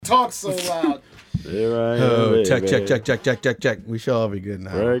talk so loud. There I am. Oh, check. We shall all be good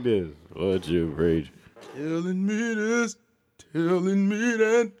now. Right this. What you rage? Telling me this, telling me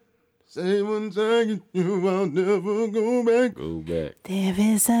that. Say one thing, you I'll never go back. Go back. There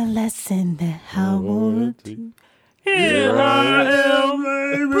is a lesson that I want to teach. Here I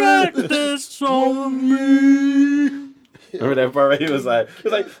am, practice on me. Remember that part where he was like,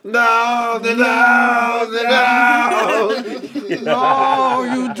 no. No,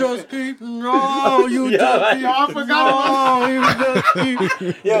 you just keep. No, you just keep. I forgot. No, you just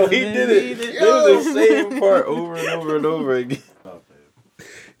keep. Yo, he did it. It was the same part over and over and over again.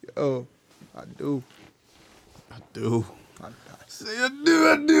 Oh, I do. Say I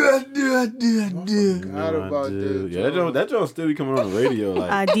do. Forgot about that. Yeah, that joint still be coming on the radio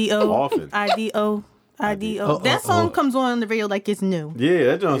like often. IDO. That song comes on the radio like it's new. Yeah,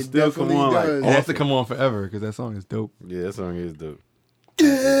 that joint still come on like It has to come on forever because that song is dope. Yeah, that song is dope.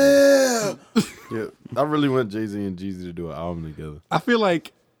 Yeah. Yeah, I really want Jay-Z and Jeezy to do an album together. I feel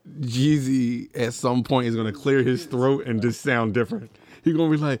like Jeezy at some point is gonna clear his throat and just sound different. He's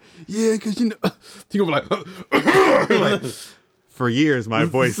gonna be like, yeah, because you know, he's gonna be like, for years my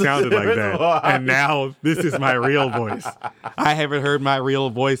voice sounded like that, and now this is my real voice. I haven't heard my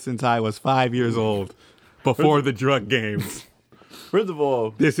real voice since I was 5 years old, before the drug games. First of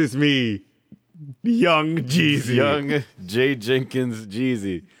all, This is me, young Jeezy. young Jay Jenkins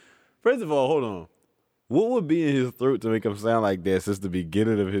Jeezy. First of all, hold on. What would be in his throat to make him sound like that since the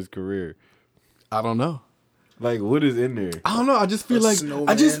beginning of his career? I don't know. Like, what is in there? I don't know. I just feel like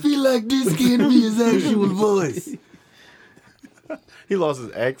snowman. this can't be his actual voice. He lost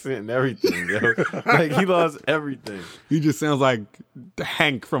his accent and everything, yo. Like, he lost everything. He just sounds like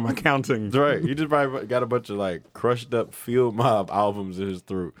Hank from Accounting. That's right. He just probably got a bunch of, like, crushed up Field Mob albums in his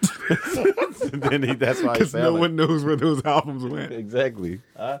throat. Then that's why he Because sound no like, one knows where those albums went. exactly.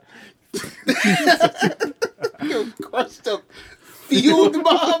 Crushed up Field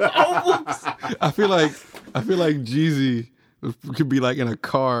Mob albums. I feel like Jeezy could be like in a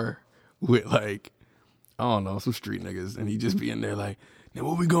car with like, I don't know, some street niggas, and he just be in there like, now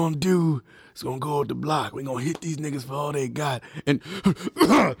what we gonna do is gonna go up the block. We gonna hit these niggas for all they got. And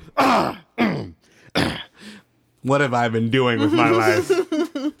what have I been doing with my life? This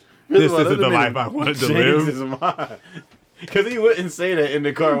isn't the life I wanted to live. Because he wouldn't say that in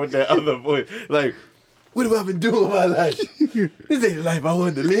the car with that other voice. Like, what have I been doing with my life? This ain't the life I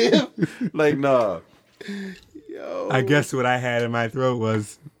wanted to live. Like, nah. Yo. I guess what I had in my throat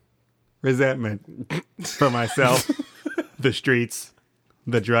was resentment for myself, the streets,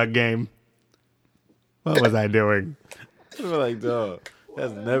 the drug game. What was I doing? We're like, dog,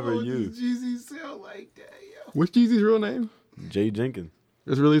 that's never you. Jeezy sound like that, yo. What's Jeezy's real name? Jay Jenkins.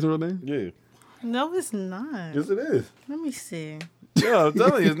 That's really his real name? Yeah. No, it's not. Yes, it is. Let me see. Yo, I'm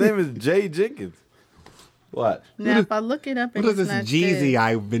telling you, his name is Jay Jenkins. What? Now, if I look it up and What is it's this not Jeezy there.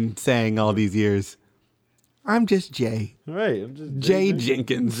 I've been saying all these years? I'm just Jay. Right, I'm just Jay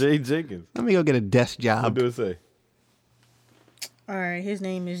Jenkins. Jay Jenkins. Let me go get a desk What job. do it say? All right, his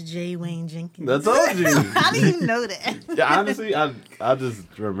name is Jay Wayne Jenkins. I told you. I didn't even know that. Yeah, honestly, I just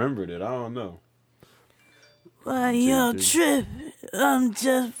remembered it. I don't know. Why you trip? I'm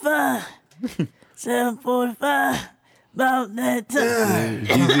just fine. 7:45. About that time.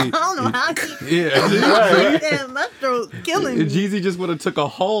 Jeezy, I don't know how he yeah. damn, my throat killing me. If Jeezy just would have took a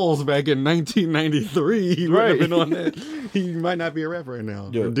Halls back in 1993, he would have been on that. He might not be a rapper right now.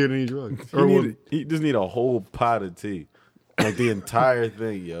 Yo. Or did any drugs. He just need a whole pot of tea. Like the entire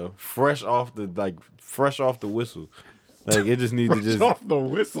thing, yo. Fresh off the whistle. Like it just needs to just off the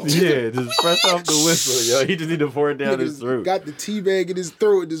whistle. yeah, just fresh off the whistle, yo. He just need to pour it down his throat. Got the tea bag in his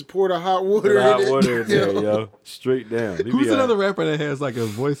throat and just poured the hot water Put hot in it. water in there, yo. Straight down. He Who's be another rapper that has like a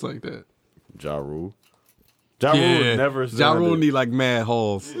voice like that? Ja Rule. Ja Rule never Ja Rule sounded. need like mad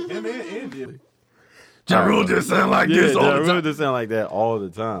holes. Ja Ja Rule just sound like this all Ja the Rule time. just sound like that all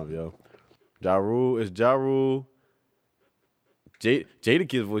the time, yo. Ja Rule is Ja Rule.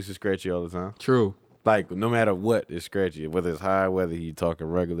 Jadakiss voice is scratchy all the time. True. Like, no matter what, it's scratchy. Whether it's high, whether he talking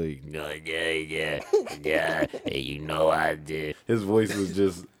regularly. Yeah, you know I did. His voice was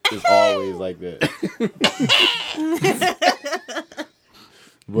just, it's always like that.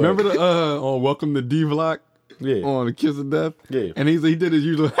 But, Remember the on Welcome to D Block yeah. on The Kiss of Death? Yeah. And he did his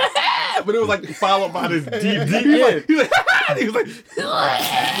usual, but it was like followed by this deep. Yeah. He was like, yo,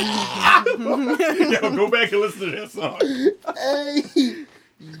 go back and listen to that song. Hey,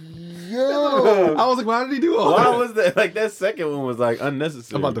 yo. I was like, why did he do all Why that? was that? Like, that second one was, like,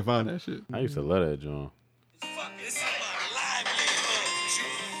 unnecessary. I'm about to find that shit. I used to love that, John.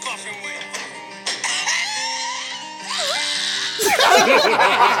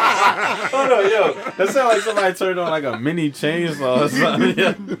 That sounds like somebody turned on like a mini chainsaw or something.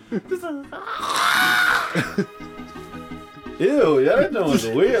 Ew, yeah, that joint was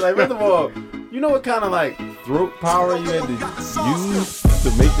weird. Like, first of all, you know what kind of like throat power you had to use to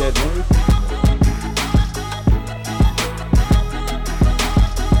make that noise?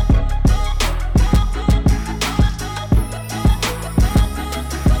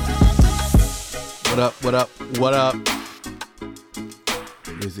 What up, what up, what up?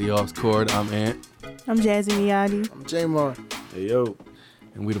 It's the Aux Chord. I'm Ant. I'm Jazzy Miyadi. I'm J-Mar. Hey, yo.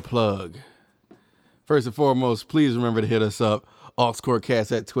 And we the plug. First and foremost, please remember to hit us up.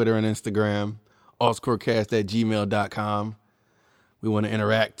 AuxChordcast at Twitter and Instagram. AuxChordcast@gmail.com. We want to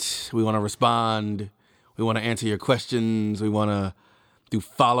interact. We want to respond. We want to answer your questions. We want to do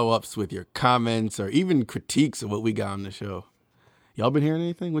follow-ups with your comments or even critiques of what we got on the show. Y'all been hearing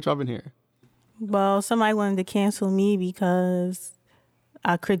anything? What y'all been hearing? Well, somebody wanted to cancel me because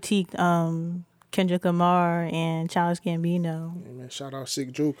I critiqued Kendrick Lamar and Childish Gambino. Hey, man, shout out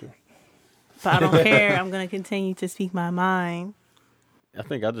Sick Joker. But I don't care. I'm going to continue to speak my mind. I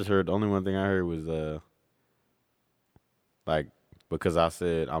think I just heard, the only one thing I heard was, like, because I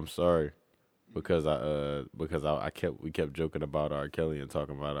said, I'm sorry. Because we kept joking about R. Kelly and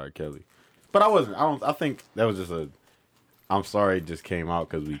talking about R. Kelly. But I wasn't. I think that was just I'm sorry it just came out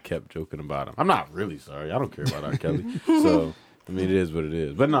because we kept joking about him. I'm not really sorry. I don't care about R. Kelly. So, I mean, it is what it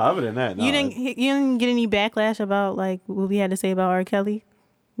is. But no, other than that, no. You didn't get any backlash about like what we had to say about R. Kelly?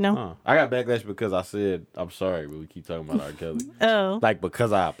 No? I got backlash because I said, I'm sorry, but we keep talking about R. Kelly. Oh. Like,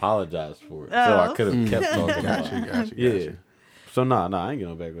 because I apologized for it. So I could have kept talking about it. Gotcha. Yeah. So, I ain't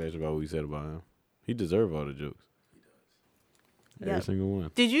getting no backlash about what we said about him. He deserved all the jokes. Every Yep. single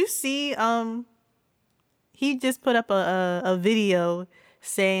one. Did you see he just put up a video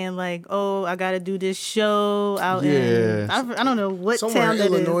saying like, oh, I gotta do this show out in I don't know what Somewhere town in that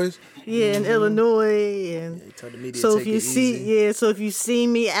Illinois. is. Yeah, in Illinois. And He told the media so take if you it see easy. so if you see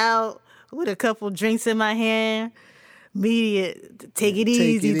me out with a couple drinks in my hand, media take it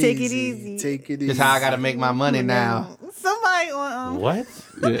easy. Take it easy. That's how I got to make my money now. Somebody on What?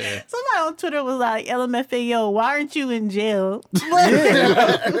 Yeah. somebody on Twitter was like, LMFAO, why aren't you in jail?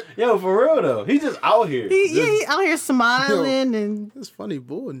 Yo, for real, though. He just out here. He out here smiling and It's funny,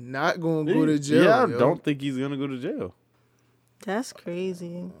 boy. Not gonna go to jail. Yeah, I yo. don't think he's going to go to jail. that's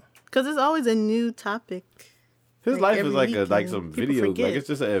crazy. Because it's always a new topic. His Like, life every is like weekend, some people video. forget. Like, it's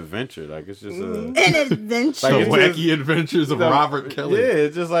just an adventure. Like, it's just An adventure. Like, The it's wacky adventures of Robert Kelly. Yeah,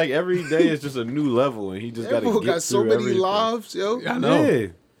 it's just like every day is just a new level, and he just got to Everyone get got so through many everything. lives, yo. I know. Yeah.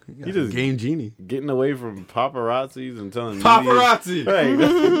 He just Game genie. getting away from paparazzis and telling Paparazzi. media,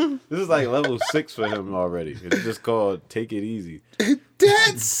 hey, this is like level 6 for him already. It's just called Take It Easy.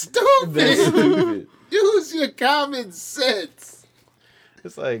 That's stupid. That's stupid. Use your common sense.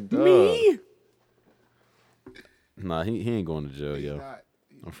 It's like, me? Nah, he ain't going to jail, yo. Not.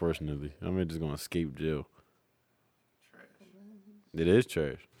 Unfortunately. I'm just going to escape jail. It is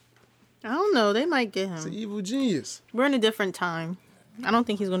trash. I don't know. They might get It's an him. evil genius. We're in a different time. I don't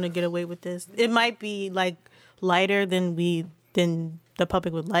think he's going to get away with this. It might be like lighter than the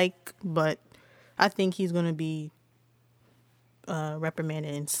public would like, but I think he's going to be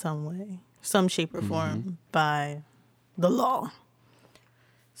reprimanded in some way, some shape or form by the law.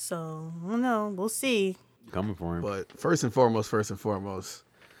 So, I don't know. We'll see. Coming for him. But first and foremost,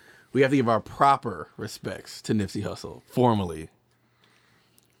 we have to give our proper respects to Nipsey Hussle, formally.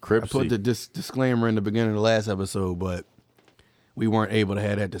 I put Cripsy. the disclaimer in the beginning of the last episode, but we weren't able to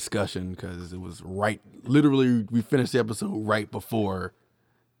have that discussion because it was literally, we finished the episode right before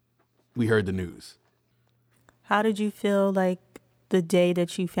we heard the news. How did you feel like the day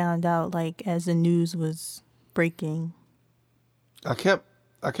that you found out, like as the news was breaking? I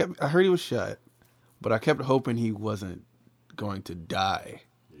heard he was shot, but I kept hoping he wasn't going to die.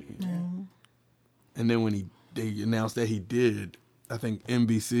 And then when they announced that he did, I think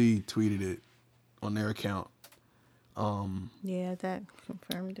NBC tweeted it on their account. Yeah, that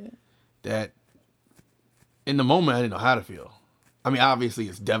confirmed it. That in the moment I didn't know how to feel. I mean, obviously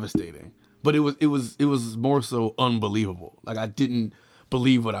it's devastating, but it was more so unbelievable. Like I didn't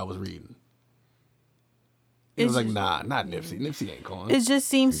believe what I was reading. It was like, nah, not Nipsey. Nipsey ain't going. It just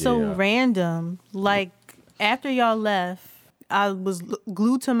seems so Yeah. random. Like after y'all left, I was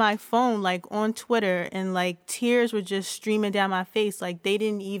glued to my phone, like on Twitter, and like tears were just streaming down my face. Like they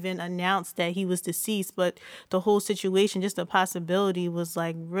didn't even announce that he was deceased, but the whole situation, just the possibility, was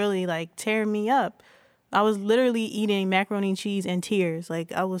like really like tearing me up. I was literally eating macaroni and cheese and tears.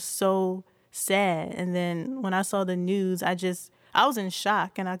 Like I was so sad. And then when I saw the news, I was in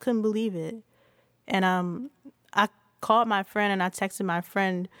shock and I couldn't believe it. And I called my friend and I texted my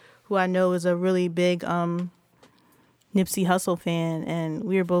friend who I know is a really big Nipsey Hussle fan, and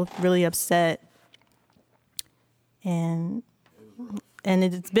we were both really upset. And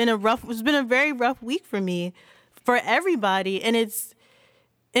it's been a very rough week for me, for everybody, and it's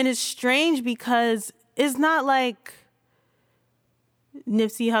strange because it's not like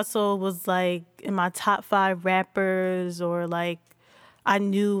Nipsey Hussle was like in my top 5 rappers, or like I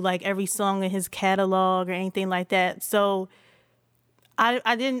knew like every song in his catalog or anything like that. So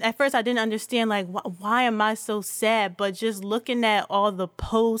I didn't understand like why am I so sad? But just looking at all the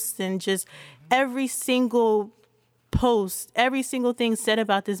posts and just every single post, every single thing said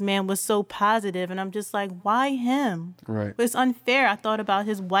about this man was so positive, and I'm just like, why him? Right. It's unfair. I thought about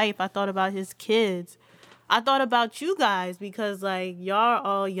his wife. I thought about his kids. I thought about you guys because like y'all are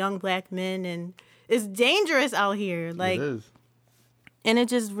all young black men, and it's dangerous out here. Like, It is. and it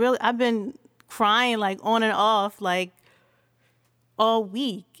just really, I've been crying like on and off like all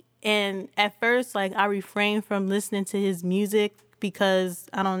week. And at first, like I refrained from listening to his music because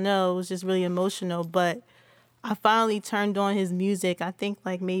I don't know, it was just really emotional. But I finally turned on his music, I think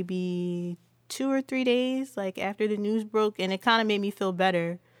like maybe 2 or 3 days like after the news broke, and it kind of made me feel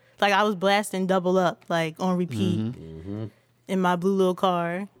better. Like I was blasting Double Up like on repeat in my blue little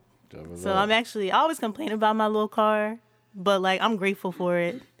car. So I'm actually, I always complain about my little car, but like I'm grateful for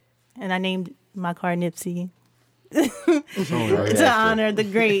it. And I named my car Nipsey to honor the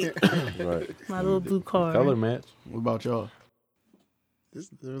great. Right. My little blue car. Color match. What about y'all?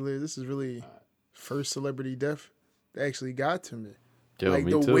 This is really first celebrity death that actually got to me. Yeah, like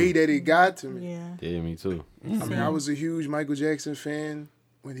me the too. way that it got to me. Yeah. Yeah, me too. I mean, I was a huge Michael Jackson fan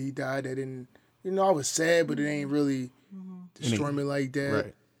when he died. I didn't, I was sad, but it ain't really destroy me like that.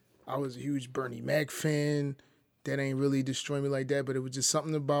 Right. I was a huge Bernie Mac fan. That ain't really destroy me like that, but it was just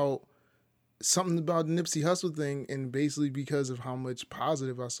something about the Nipsey Hussle thing, and basically because of how much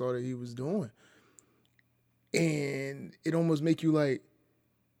positive I saw that he was doing. And it almost make you like,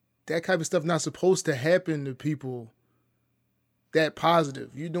 that type of stuff not supposed to happen to people that positive.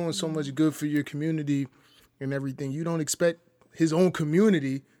 You're doing so much good for your community and everything. You don't expect his own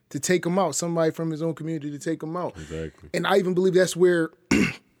community to take him out, somebody from his own community to take him out. Exactly. And I even believe that's where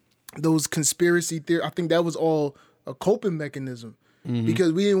those conspiracy theories, I think that was all a coping mechanism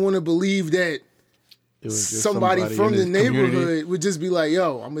because we didn't want to believe that It was just somebody from in the his neighborhood community. would just be like,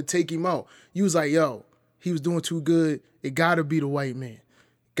 yo, I'm going to take him out. You was like, yo, he was doing too good. It got to be the white man.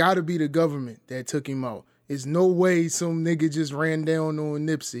 Got to be the government that took him out. There's no way some nigga just ran down on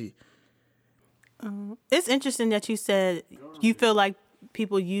Nipsey. It's interesting that you said you feel like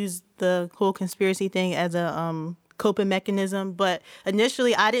people use the whole conspiracy thing as a coping mechanism, but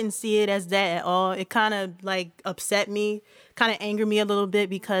initially I didn't see it as that at all. It kind of like upset me, kind of angered me a little bit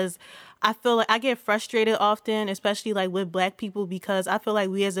because I feel like I get frustrated often, especially like with black people, because I feel like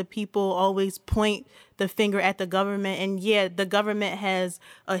we as a people always point the finger at the government. And yeah, the government has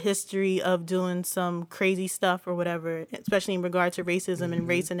a history of doing some crazy stuff or whatever, especially in regard to racism and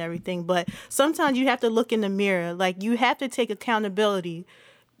race and everything. But sometimes you have to look in the mirror. Like you have to take accountability.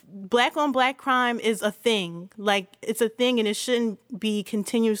 Black on black crime is a thing. Like it's a thing, and it shouldn't be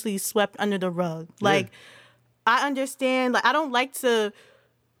continuously swept under the rug. Like I understand, like I don't like to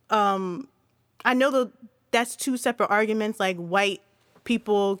I know that's two separate arguments, like white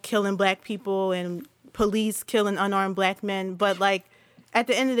people killing black people and police killing unarmed black men. But like at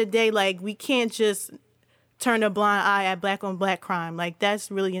the end of the day, like we can't just turn a blind eye at black on black crime. Like that's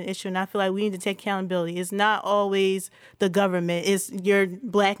really an issue. And I feel like we need to take accountability. It's not always the government. It's your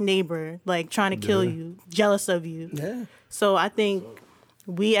black neighbor, like trying to kill you, jealous of you. Yeah. So I think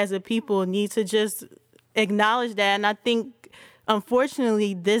we as a people need to just acknowledge that. And I think,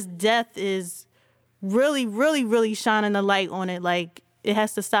 unfortunately, this death is really, really, really shining a light on it. Like, it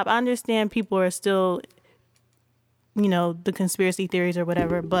has to stop. I understand people are still, the conspiracy theories or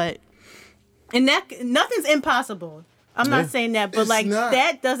whatever, but nothing's impossible. I'm not saying that, but It's like not. the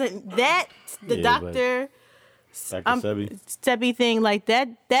Yeah, doctor Sebi. Sebi thing, like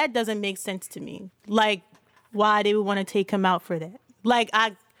that doesn't make sense to me. Like, why they would want to take him out for that? Like,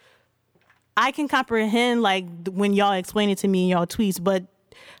 I can comprehend like when y'all explain it to me in y'all tweets, but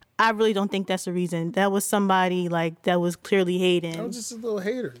I really don't think that's the reason. That was somebody like that was clearly hating. I was just a little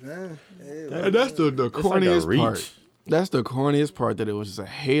hater, man. And that's the like a corniest reach. part. That's the corniest part, that it was just a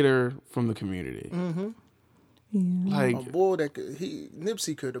hater from the community. Like, A boy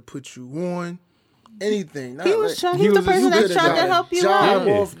Nipsey could have put you on anything. He was the person you that coulda tried got to a help you job out.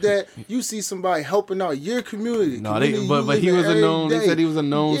 off that. You see somebody helping out your community. No, community but you he live was in a known. every They said day. he was a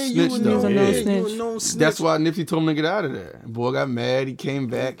known Yeah, snitch, you though. was a known you snitch. a known snitch. That's why Nipsey told him to get out of there. Boy got mad. He came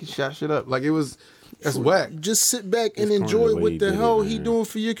back. He shot shit up. Like, it was That's whack. Just sit back and It's corny enjoy the way what he the did it, hell he man. doing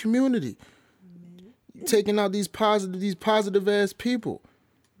for your community. Taking out these positive ass people.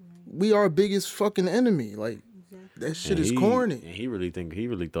 We our biggest fucking enemy. Like that shit is corny. And he really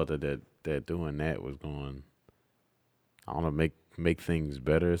thought that doing that was going, I don't know, make things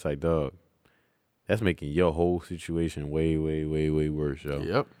better. It's like, dog, that's making your whole situation way worse, yo.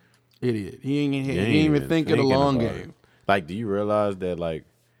 Yep. Idiot. He ain't You even think of the long about game. it. Like, do you realize that, like,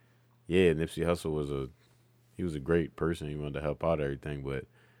 yeah, Nipsey Hussle was a great person. He wanted to help out everything, but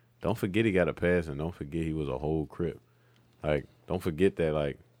don't forget he got a past, and don't forget he was a whole Crip. Like, don't forget that,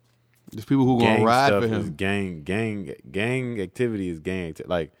 like, There's people who gonna gang ride stuff for is him. gang activity is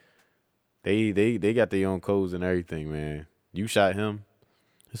like they got their own codes and everything, man. You shot him,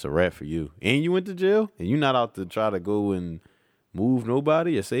 it's a wrap for you. And you went to jail, and you not out to try to go and move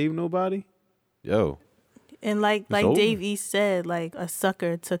nobody or save nobody. Yo, And like over. Dave East said, like a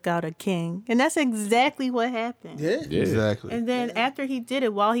sucker took out a king. And that's exactly what happened. Yeah. yeah, Exactly. And then after he did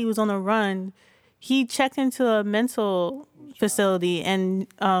it, while he was on the run, he checked into a mental facility, and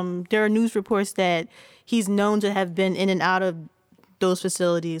there are news reports that he's known to have been in and out of those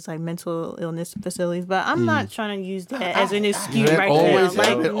facilities, like mental illness facilities. But I'm not trying to use that as an excuse That right always now.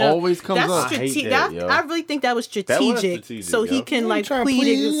 happens. It always comes that's up. I hate strate- that, yo. I really think that was was strategic, strategic, so he yo. can like trying to plead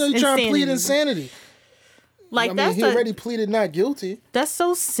plead, trying to plead insanity. insanity. Like I mean, that's he already pleaded not guilty. that's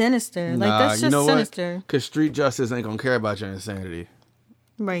so sinister. Like Nah, that's you just know sinister. what? Because street justice ain't gonna care about your insanity.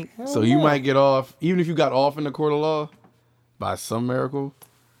 Right. So you might get off, even if you got off in the court of law, by some miracle.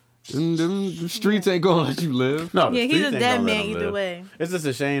 Them streets ain't gonna let you live. no, the Yeah, he's streets a ain't dead gonna let man him either live. way. It's just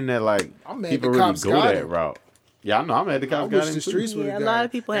a shame that like I'm mad people the really cops go got that him. route. Yeah, I know. I'm mad the I cops got wish him the too. streets would Yeah, have a got lot him.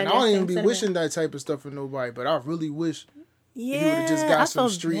 of people had And I that don't even same be sentiment. wishing that type of stuff for nobody, but I really wish Yeah, he would've just got I some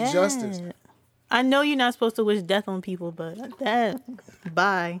felt street bad. justice. I know you're not supposed to wish death on people, but that,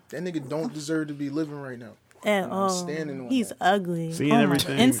 bye that nigga don't deserve to be living right now. at I'm all. standing on He's that. ugly. Seeing Oh my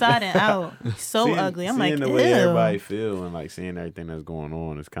everything- God. Inside and out. He's so Seeing- ugly. I'm seeing like, the ew. way everybody feel and like seeing everything that's going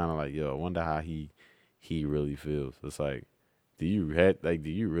on. It's kind of like, yo, I wonder how he really feels. It's like, do you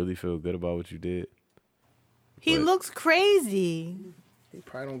really feel good about what you did? He but- looks crazy. He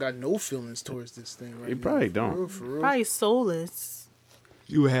probably don't got no feelings towards this thing right He now. probably For don't. real, for real. Probably soulless.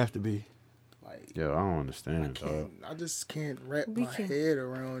 You would have to be. Like, Yo, I don't understand, dog. I just can't wrap We my can- head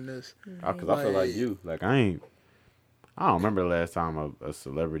around this. Because I feel like you. Like, I don't remember the last time a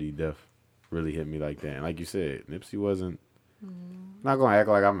celebrity death really hit me like that. And like you said, Nipsey wasn't. Not gonna act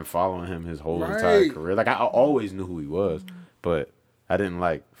like I've been following him his whole entire Right. career. Like I always knew who he was, but I didn't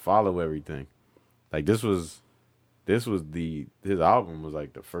like follow everything. Like his album was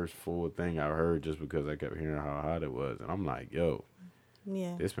like the first full thing I heard just because I kept hearing how hot it was, and I'm like, yo,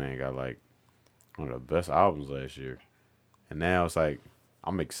 Yeah. this man got like one of the best albums last year, and now it's like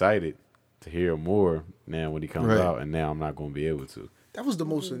I'm excited to hear more now when he comes Right. out, and now I'm not gonna be able to. That was the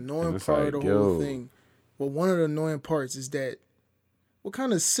most annoying it's part like, of the whole yo. thing. Well, one of the annoying parts is that what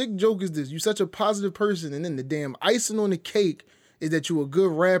kind of sick joke is this? You such a positive person, and then the damn icing on the cake is that you a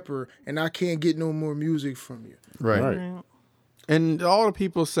good rapper, and I can't get no more music from you. Right. And all the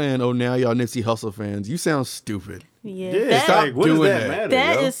people saying, "Oh, now y'all Nipsey Hussle fans," you sound stupid. Yeah. Yeah, That, like, what does doing that that. matter?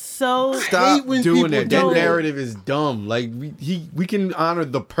 that yo? is so. Stop when doing people that. do That it. narrative is dumb. Like we can honor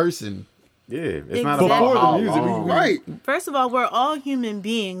the person. Yeah, it's not Exactly. about Before the how music, long. Right. First of all, we're all human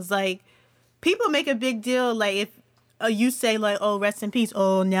beings. Like, people make a big deal. Like, if you say, like, oh, rest in peace.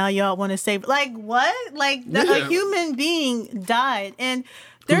 Oh, now y'all want to save. Like, what? Like, a Yeah. human being died. And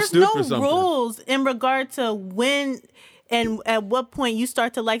there's stood no for something. rules in regard to when and at what point you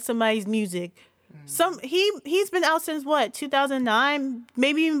start to like somebody's music. He's been out since what, 2009,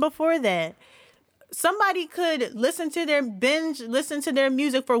 maybe even before that. Somebody could listen to their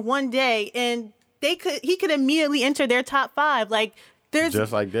music for one day, and he could immediately enter their top 5. Like, there's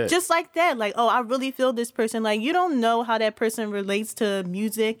Just like that. just like that. Like, oh, I really feel this person. Like, you don't know how that person relates to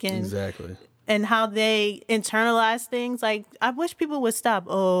music and Exactly. and how they internalize things. Like, I wish people would stop.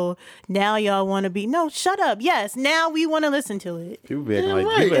 Oh, now y'all want to be. No, shut up. Yes, now we want to listen to it. People be acting like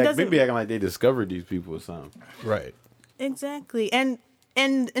right. people It act, doesn't- they be acting like they discovered these people or something. Right. Exactly. And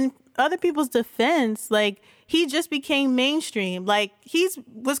in other people's defense, like, he just became mainstream. Like,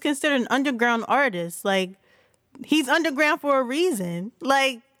 was considered an underground artist. Like, he's underground for a reason.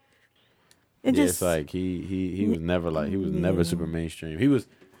 Like, it Yeah, just it's like he was never super mainstream. He was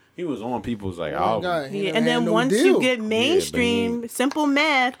he was on people's like Oh, albums. God, he Yeah, never and had then no once deal. you get mainstream, simple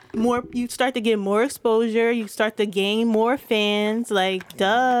math, you start to get more exposure. You start to gain more fans. Like,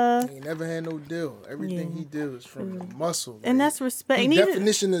 duh. He never had no deal. Everything he did was from the muscle. And man. that's respect. The And even-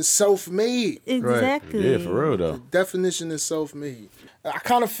 definition is self-made. exactly. Yeah, for real though. Definition is self-made. I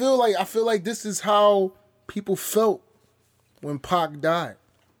kind of feel like this is how people felt when Pac died.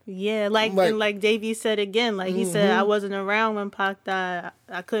 Yeah, Like- like Davey said again, like he said, I wasn't around when Pac died.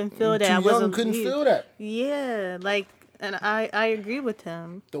 I couldn't feel that. I Too young, wasn't couldn't feel that. Yeah, like, and I agree with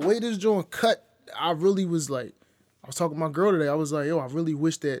him. The way this joint cut, I really was like, I was talking to my girl today. I was like, yo, I really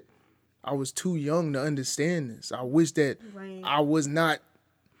wish that I was too young to understand this. I wish that Right. I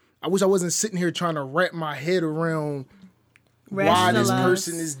wish I wasn't sitting here trying to wrap my head around why this Rationalize.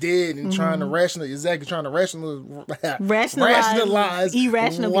 person is dead and trying to rationalize Rationalize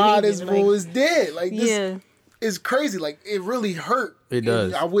irrational why behavior, this fool like- is dead. Like this Yeah. it's crazy. Like it really hurt. It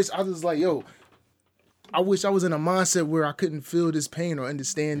does. And I wish I was like, yo, I wish I was in a mindset where I couldn't feel this pain or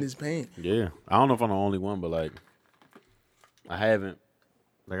understand this pain. Yeah, I don't know if I'm the only one, but like, I haven't,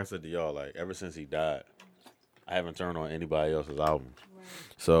 like I said to y'all, like ever since he died, I haven't turned on anybody else's albums.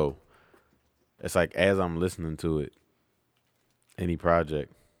 So it's like as I'm listening to it, any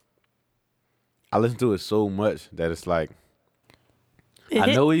project, I listen to it so much that it's like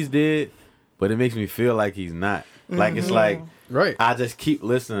I know he's dead, but it makes me feel like he's not. Like it's like Right. I just keep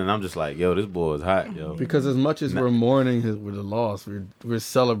listening, and I'm just like, yo, this boy is hot, yo. Because as much as we're mourning with the loss, we're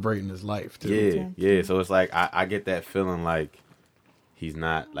celebrating his life too. Yeah. So it's like I get that feeling like he's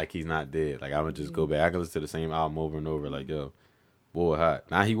not dead. Like I would just go back. I can listen to the same album over and over. Like yo, boy, hot.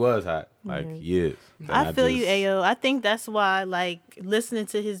 Now he was hot. Like he is. And I feel you, just- Ayo. I think that's why, like, listening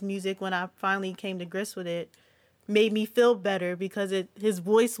to his music when I finally came to grips with it made me feel better because his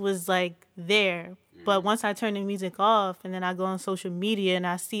voice was like there. But once I turn the music off and then I go on social media and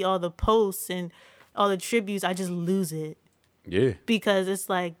I see all the posts and all the tributes, I just lose it Yeah. because it's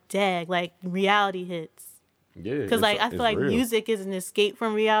like, dag, like reality hits. Yeah. Because like I it's feel like real. music is an escape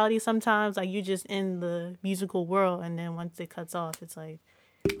from reality sometimes. Like you just in the musical world, and then once it cuts off, it's like,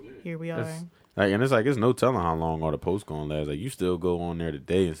 here we are. Like, and it's like it's no telling how long all the posts gonna last. Like you still go on there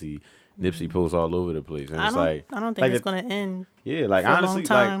today and see Nipsey posts all over the place, and I it's don't, like I don't think like it's it- gonna end. Yeah, like for a long honestly,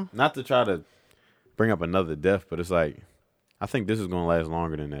 time. like not to try to bring up another death, but it's like I think this is gonna last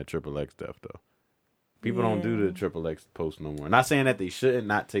longer than that Triple X death though. People don't do the Triple X post no more. Not saying that they shouldn't,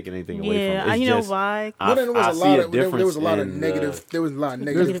 not taking anything away from Yeah, it. It's you know just, why? I, There was I a see lot a of there difference was a lot of in negative. There was a lot of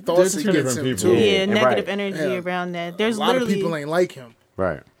negative thoughts there's two against different him people. too. Yeah, Yeah, negative right. energy Yeah. around that. A There's lot of literally people ain't like him.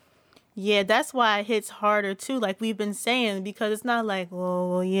 right. Yeah, that's why it hits harder too. Like we've been saying, because it's not like, oh,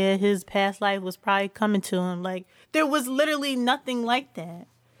 well, yeah, his past life was probably coming to him. Like there was literally nothing like that.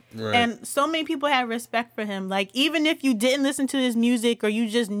 Right. And so many people had respect for him. Like even if you didn't listen to his music or you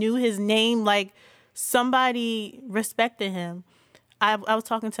just knew his name, like somebody respected him. I was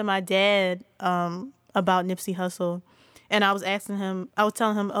talking to my dad about Nipsey Hussle, and I was asking him, I was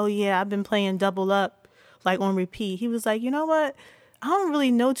telling him, oh yeah, I've been playing Double Up like on repeat. He was like, you know what? I don't really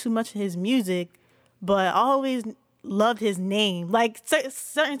know too much of his music, but I always loved his name. Like certain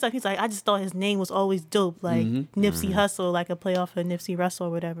stuff, he's like, I just thought his name was always dope. Like Nipsey Hussle, like a play off of Nipsey Russell or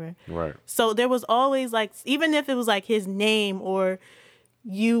whatever. Right. So there was always like, even if it was like his name or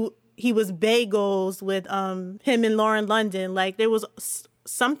he was Bagels with him and Lauren London, like there was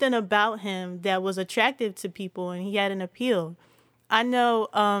something about him that was attractive to people and he had an appeal. I know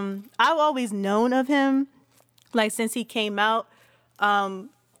I've always known of him like since he came out.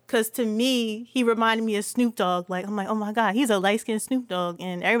 Cause to me, he reminded me of Snoop Dogg. Like, I'm like, oh my God, he's a light-skinned Snoop Dogg.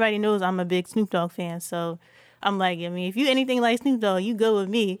 And everybody knows I'm a big Snoop Dogg fan. So I'm like, I mean, if you anything like Snoop Dogg, you go with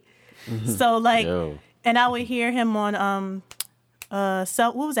me. So like, Yo. and I would hear him on,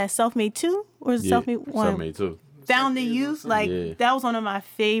 what was that, Self-Made 2? Or was it Self-Made 1? Self-made too. Found the Youth, like Yeah. that was one of my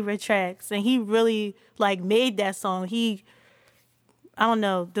favorite tracks. And he really like made that song. I don't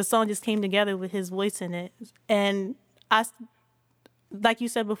know, the song just came together with his voice in it. And like you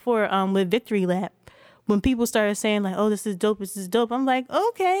said before, with Victory Lap, when people started saying like, oh, this is dope, I'm like,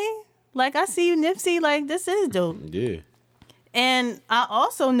 okay, like I see you, Nipsey, like this is dope. Yeah. And I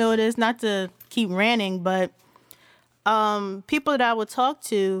also noticed, not to keep ranting, but people that I would talk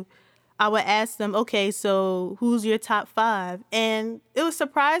to, I would ask them, okay, so who's your top 5? And it would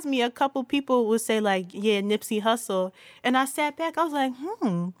surprise me. A couple people would say like, yeah, Nipsey Hussle. And I sat back, I was like,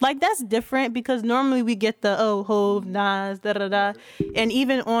 like that's different because normally we get the, oh, Hov, Nas, da-da-da. And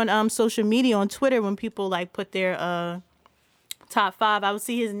even on social media, on Twitter, when people like put their top 5, I would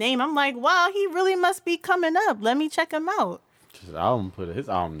see his name. I'm like, wow, he really must be coming up. Let me check him out. His album his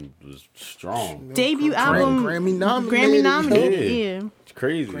album was strong. Debut album, Grammy nominated. Grammy nominated. Yeah. Yeah. It's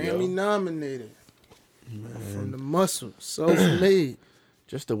crazy, Grammy yo. nominated. From the muscle, self-made.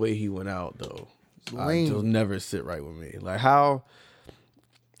 Just the way he went out, though, Lame. it'll never sit right with me. Like how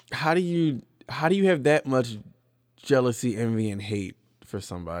do you have that much jealousy, envy, and hate for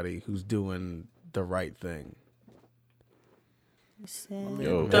somebody who's doing the right thing?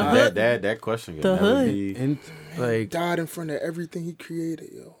 Yo, The hood. that question can The never hood. be. And like, Died in front of everything he created,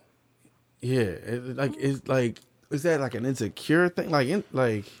 yo. yeah, is that like an insecure thing? Like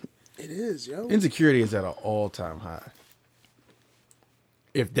It is, yo. insecurity is at an all-time high.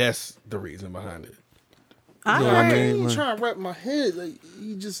 If that's the reason behind it. I You know what I heard, mean? I ain't Like- trying to wrap my head. Like,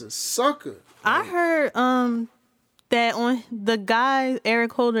 he just a sucker. I heard that on the guy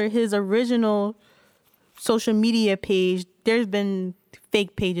Eric Holder, his original social media page, there's been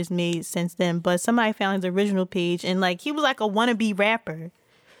fake pages made since then, but somebody found his original page and like he was like a wannabe rapper.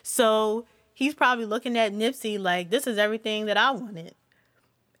 So he's probably looking at Nipsey like, this is everything that I wanted.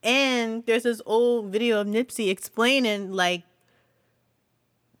 And there's this old video of Nipsey explaining like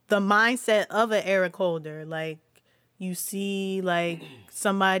the mindset of an Eric Holder. Like you see like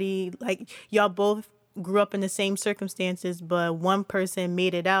somebody like y'all both grew up in the same circumstances, but one person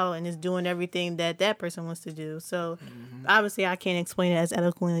made it out and is doing everything that that person wants to do. So obviously I can't explain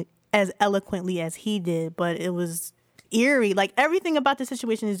it as eloquently as he did, but it was eerie. Like everything about the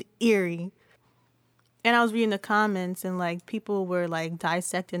situation is eerie. And I was reading the comments and like people were like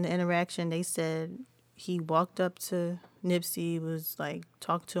dissecting the interaction. They said he walked up to Nipsey, was like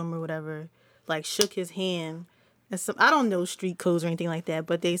talked to him or whatever, like shook his hand. And some, I don't know street codes or anything like that,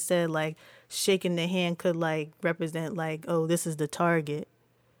 but they said like shaking the hand could like represent like, oh, this is the target.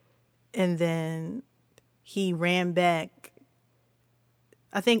 And then he ran back.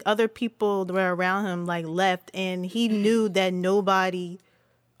 I think other people that were around him like left, and he knew that nobody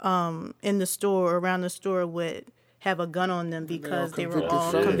in the store or around the store would have a gun on them because they were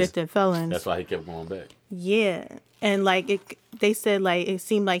all felons. convicted felons. That's why he kept going back. Yeah. And like they said like it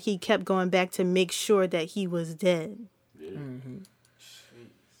seemed like he kept going back to make sure that he was dead.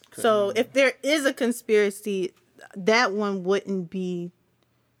 So if there is a conspiracy, that one wouldn't be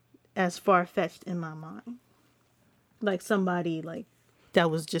as far-fetched in my mind. Like somebody like that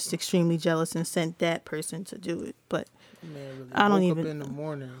was just extremely jealous and sent that person to do it. But Man, really I don't woke even up in the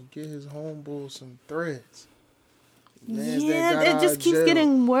morning and get his homeboy some threads. yeah, it just keeps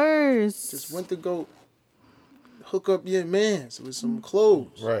getting worse. Just went to go hook up your mans with some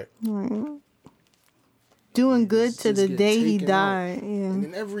clothes. Right. Doing good to Just the get day he taken out. died. Yeah. And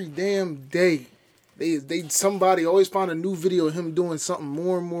then every damn day, they somebody always found a new video of him doing something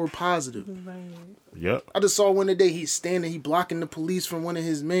more and more positive. Yep. I just saw one today. He's standing, he blocking the police from one of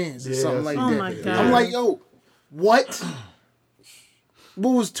his mans or Yeah, something like Oh that. my God. I'm like, yo, what?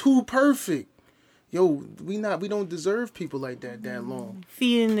 What was too perfect? Yo, we don't deserve people like that long.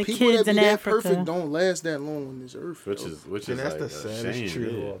 Feeding the People kids that in be that Africa. perfect don't last that long on this earth. Which yo. is And that's like the a saddest shame,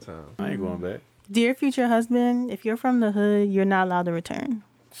 truth yeah. of all time. I ain't going back. Dear future husband, if you're from the hood, you're not allowed to return.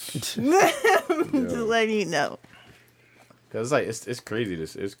 Just letting you know. Cause it's like it's crazy.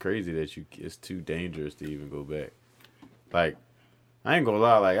 It's crazy that it's too dangerous to even go back. Like I ain't gonna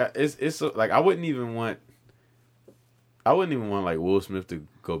lie. Like it's so, like I wouldn't even want like Will Smith to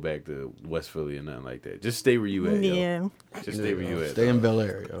go back to West Philly or nothing like that. Just stay where you at. Yeah. Yo. Just stay where you at. Stay in dog. Bel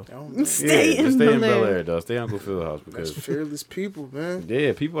Air, yo. Just stay in Bel Air, though. Stay Uncle Phil house That's because fearless people, man.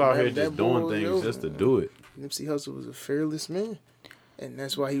 yeah, people out here That just doing boy, things yo. just to do it. Nipsey Hussle was a fearless man, and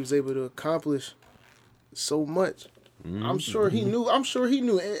that's why he was able to accomplish so much. I'm sure he knew.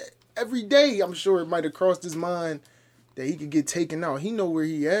 Every day, I'm sure it might have crossed his mind that he could get taken out. He know where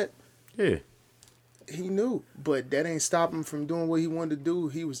he at. Yeah. He knew, but that ain't stop him from doing what he wanted to do.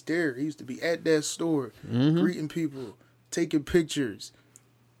 He was there. He used to be at that store, greeting people, taking pictures.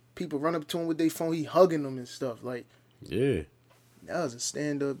 People run up to him with their phone. He hugging them and stuff. Like, Yeah. that was a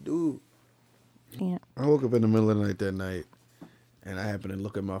stand-up dude. Yeah. I woke up in the middle of the night that night, and I happened to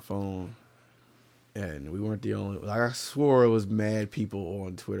look at my phone, and we weren't the only. Like I swore it was mad people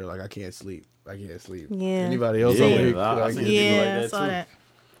on Twitter. Like I can't sleep. Yeah. Anybody else Yeah, awake? I Like, seen people like Yeah, I that, saw too. that.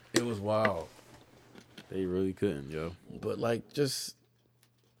 it was wild. They really couldn't, yo. But like, just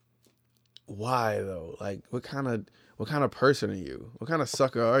why though? Like, what kind of person are you? What kind of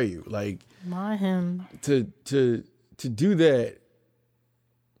sucker are you? Like, Not him. to do that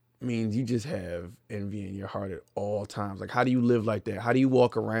means you just have envy in your heart at all times. Like, how do you live like that? How do you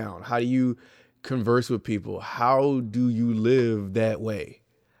walk around? How do you converse with people? How do you live that way?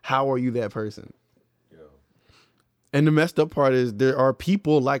 How are you that person? And the messed up part is there are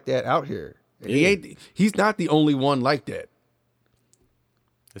people like that out here. And Yeah. he's not the only one like that.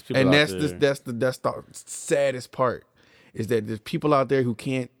 There's people And out that's there- that's the saddest part, is that there's people out there who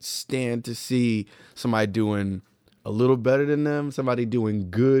can't stand to see somebody doing a little better than them, somebody doing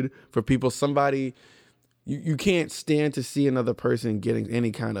good for people, somebody you can't stand to see another person getting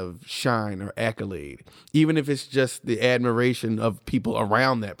any kind of shine or accolade, even if it's just the admiration of people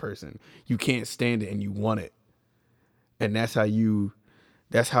around that person. You can't stand it and you want it, and that's how you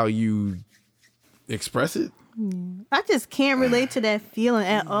express it. I just can't relate to that feeling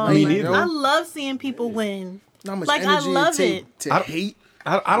at all. Me Like, neither. I love seeing people win. How much Like, I energy love it take it. to hate.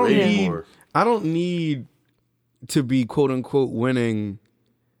 I don't Way need more. I don't need to be quote unquote winning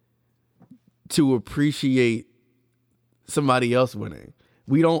to appreciate somebody else winning.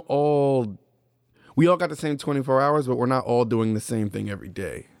 We all got the same 24 hours, but we're not all doing the same thing every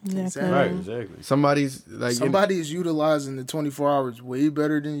day. Exactly. Right, exactly. Somebody's like Somebody is utilizing the 24 hours way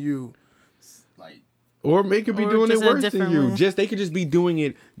better than you. Like, or they could be Or doing it just in a worse than different you. way. They could just be doing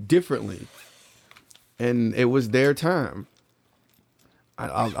it differently. And it was their time.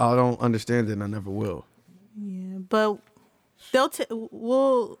 I don't understand it and I never will. Yeah, but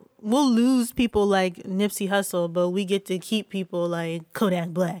we'll lose people like Nipsey Hussle, but we get to keep people like Kodak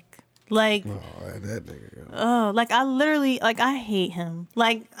Black. Like, Oh, that nigga. like I hate him.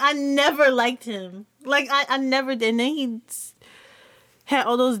 Like, I never liked him. Like, I never did. And then he had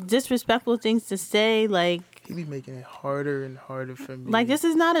all those disrespectful things to say. Like, he be making it harder and harder for me. like this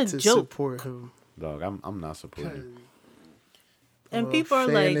is not a to joke. support him. Dog, I'm not supporting. And I'm a people are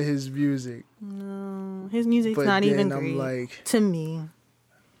fan like, of his music, his music's but not then even I'm great like, to me.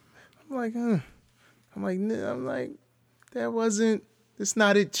 I'm like, that wasn't. It's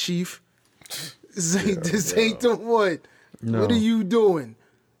not it, Chief. This ain't the one. No. What are you doing?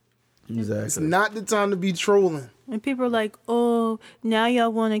 Exactly. It's not the time to be trolling. And people are like, oh, now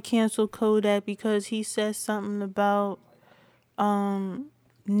y'all want to cancel Kodak because he said something about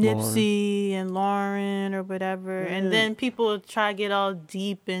Nipsey and Lauren or whatever. And then people try to get all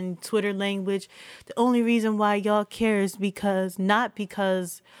deep in Twitter language. The only reason why y'all care is not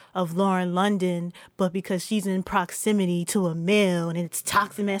because of Lauren London, but because she's in proximity to a male and it's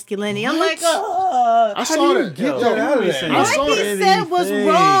toxic masculinity. I'm like, oh. I saw that. get that out of there? I saw What he that. said was Anything.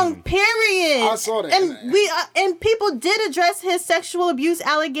 wrong. Period. I saw that. And people did address his sexual abuse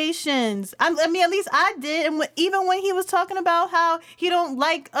allegations. I mean, at least I did. And even when he was talking about how he don't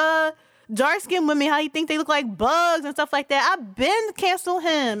like dark skinned women, how he think they look like bugs and stuff like that, I've been cancel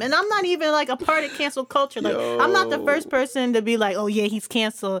him, and I'm not even like a part of cancel culture. Like, I'm not the first person to be like, oh yeah, he's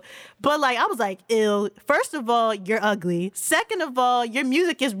canceled. But like, I was like, ew. First of all, you're ugly. Second of all, your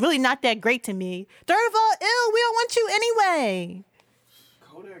music is really not that great to me. Third of all, ew, we don't want you anyway.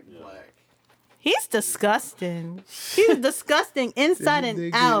 Kodak Black. He's disgusting. He's disgusting inside and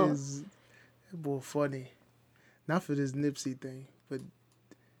Nigga out. that boy funny. Not for this Nipsey thing, but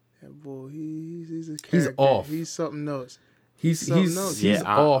that boy, he's a character. off. He's something else. He's Something else. he's Yeah,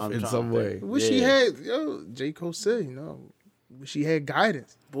 off I'm in trying some to way. think. Wish he had, J. Cole said, wish he had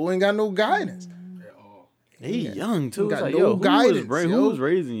guidance. Boy ain't got no guidance. He young too. He It's got like, no yo, guidance, who yo. was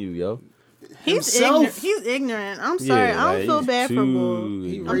raising you, yo? He's Himself. ignorant. He's ignorant. I'm sorry. Yeah, I like, don't feel he's bad for too Bull.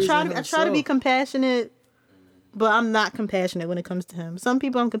 ignorant. He I try to be himself. compassionate, but I'm not compassionate when it comes to him. Some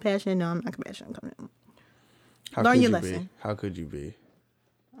people I'm compassionate. No, I'm not compassionate. How Learn could your you lesson. Be? How could you be?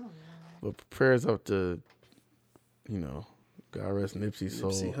 But prayers up to, God rest Nipsey's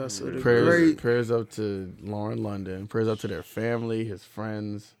soul. Nipsey Hussle, the Prayers, great. prayers up to Lauren London. Prayers up to their family, his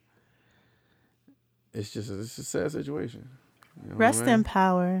friends. It's a sad situation. You know what I Rest mean? in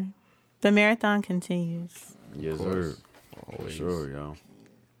power. The marathon continues. Yes, Of sir. course. For Always. sure, yo.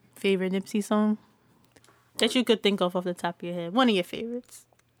 Favorite Nipsey song that you could think of off the top of your head? One of your favorites.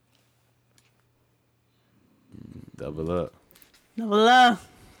 Double up. No love.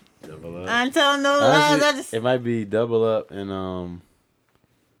 Double up. I ain't telling no lies. Honestly, I just it might be double up and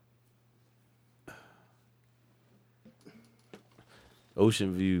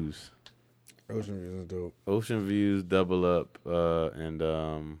Ocean Views. Ocean View is dope. Ocean Views, double up, and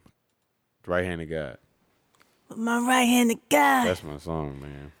Right Handed God. my right-handed guy. That's my song,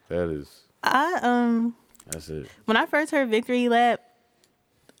 man. That is that's it. When I first heard Victory Lap,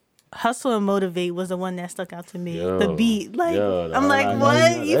 Hustle and Motivate was the one that stuck out to me. Yo, the beat, like yo, I'm like, that- what?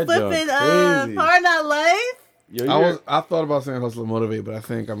 that You joint flipping crazy. Hard Not Life? Yo, I thought about saying Hustle and Motivate, but I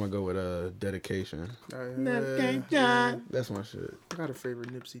think I'm gonna go with Dedication. That's my shit. I got a favorite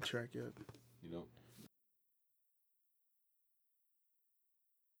Nipsey track yet. you know,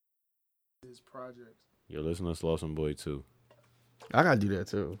 His projects. yo, listen to Slauson Boy too. I gotta do that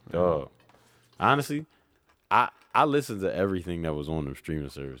too. Dog. Honestly, I listened to everything that was on them streaming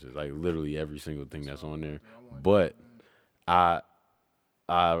services, like literally every single thing that's on there. But I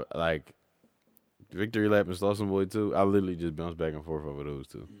I like Victory Lap and Slauson Boy too. I literally just bounce back and forth over those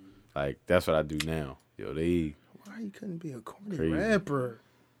two. Like that's what I do now. Yo, they Why you couldn't be a corny Crazy. rapper?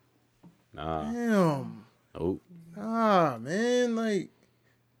 nah. Damn. Nope. Nah, man. Like,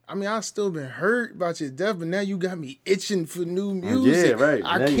 I mean, I've still been hurt about your death, but now you got me itching for new music. Yeah, right.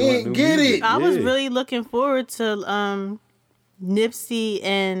 I Now you want can't new get music. it. I was Yeah. really looking forward to Nipsey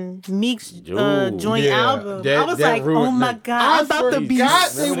and Meek's Yo. joint Yeah, album. that- I was that like, ruined oh my it. god, I I'm about to be.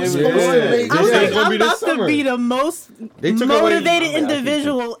 forgot they was Yeah. supposed to make I was Yeah. like, It's gonna I'm be this about to summer. be the most They took away- motivated I mean, I keep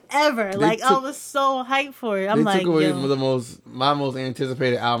individual ever. Like I took- was so hyped for it. They I'm like, took away yo. my most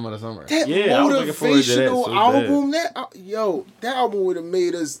anticipated album of the summer. That Yeah, I was looking forward to that motivational so album, that album would have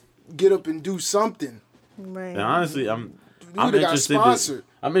made us get up and do something. Right. And honestly, I'm would've got interested. sponsored.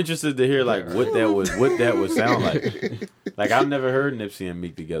 I'm interested to hear like what that would sound like. Like I've never heard Nipsey and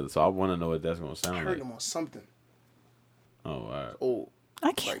Meek together, so I want to know what that's gonna I sound heard like. them on something. Oh, all right. Oh,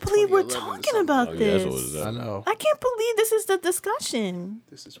 I can't like believe we're 2011 or talking something. about Oh, yeah, this. that's what it's I know. I can't believe this is the discussion.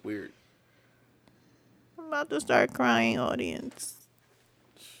 this is weird. I'm about to start crying, audience.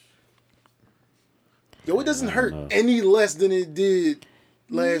 Yo, it doesn't hurt know. any less than it did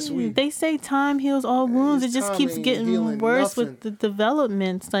last week. They say time heals all wounds. It It's just time keeps ain't getting healing worse nothing. with the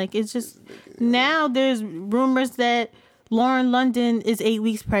developments. Like it's just now there's rumors that Lauren London is 8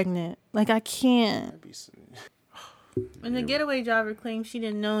 weeks pregnant. Like I can't. And the getaway driver claims she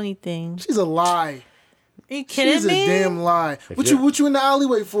didn't know anything. She's a lie. Are you kidding She's me? a damn lie. What you in the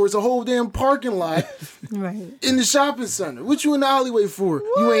alleyway for? It's a whole damn parking lot Right. in the shopping center. What you in the alleyway for?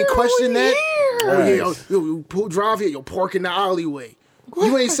 You ain't question that? Oh yeah, yo, drive here. Yo, park in the alleyway.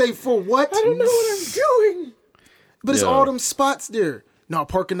 You ain't say for what? I don't know what I'm doing. But it's Yeah. all them spots there. No,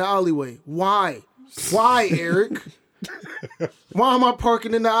 park in the alleyway. Why? Why, Eric? Why am I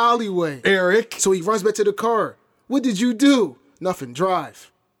parking in the alleyway? Eric. So he runs back to the car. What did you do? Nothing.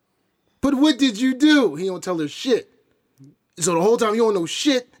 Drive. But what did you do? He don't tell her shit. So the whole time you don't know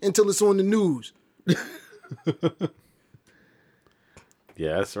shit until it's on the news.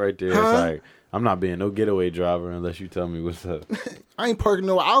 Yeah, that's right there. Huh? It's like I'm not being no getaway driver unless you tell me what's up. I ain't parking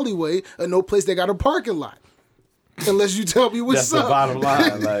no alleyway or no place that got a parking lot. Unless you tell me what's That's the up. bottom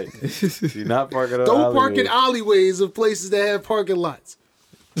line. Like you're not parking on Don't park in alleyway. alleyways of places that have parking lots.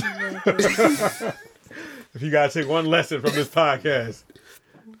 If you gotta take one lesson from this podcast,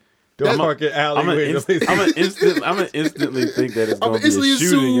 don't That- park at I'm alleyways. gonna instantly think that it's I'm gonna be a instantly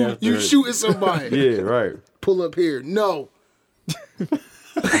shooting assume after you it. shooting somebody. Yeah, right. Pull up here. No.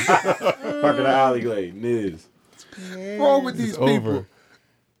 Park in the alleyway, Niz. What's wrong with these It's people? over.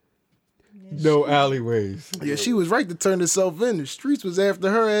 No alleyways. Yeah, she was right to turn herself in. The streets was after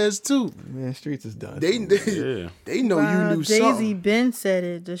her ass too. Man, streets is done. They Yeah. they know Wow, you knew Jay-Z something. Ben said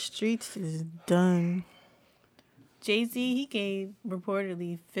it. The streets is done. Jay-Z, he gave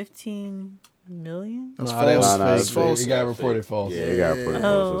reportedly 15 million. That's Nah, that was false. Nah, That's it's false. It got reported false. Yeah, you gotta put it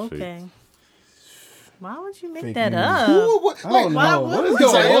Oh, close to his okay. Why would you make Fake that news. up? Who- what- I don't like, know. why What is would-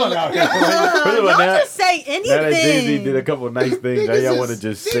 going on out here? Y'all Y'all just say Now that Jay-Z did a anything. couple nice things, now y'all want to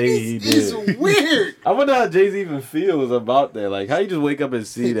just say he It's did. weird. I wonder how Jay-Z even feels about that. Like, how you just wake up and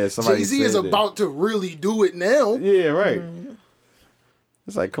see that somebody Jay-Z said is that? about to really do it now. Yeah, right.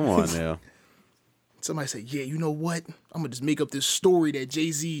 It's like, come on now. Somebody say, yeah, you know what? I'm gonna just make up this story that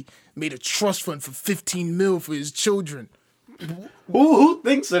Jay-Z made a trust fund for 15 mil for his children. Who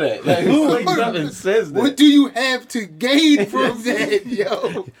thinks of that? Like, who wakes up and says that? What do you have to gain from that,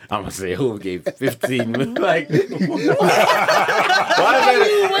 yo? I'm gonna say who gave 15 million. Like,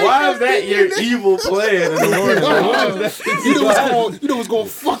 why is that your evil plan in the morning? Like, why is that? You know what's gonna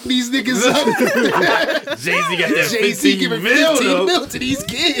fuck these niggas up? Jay-Z got that Jay-Z 15 giving mil, 15 though. mil to these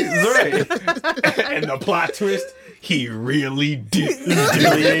kids. Right. And the plot twist, he really did. He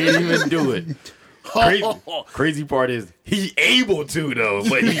ain't even do it. Crazy part is he able to though,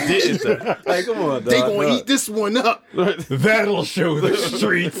 but he didn't. Though. Like, come on, dog. They gonna eat this one up. That'll show the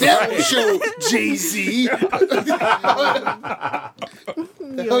streets. That will show Jay-Z. The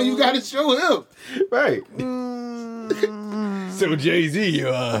hell you gotta show him. Right. So Jay-Z, you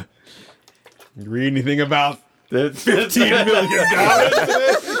read anything about That's $15 million?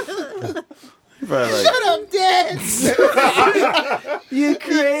 Probably like, Shut up, Dad. You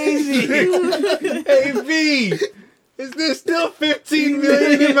crazy. Hey, V, is there still $15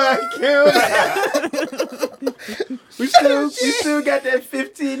 million in my account? we still got that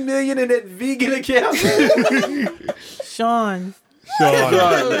 15 million in that vegan account. Sean.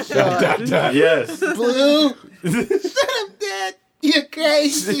 Yes. Blue. Shut up, Dad. You're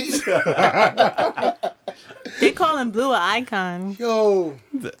crazy. They call him Blue an icon. Yo.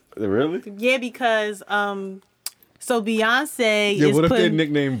 Really? Yeah, because So Beyonce Yeah, is what if they putting.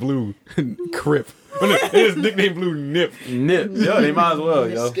 nicknamed Blue Crip? His nickname Blue Nip. Nip. Yo, they might as well,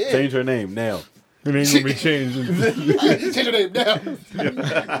 yo. scared. Change her name now. It ain't gonna be changed. Change your name now.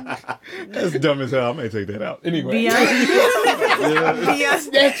 That's dumb as hell. I may take that out. Anyway. Beyonce,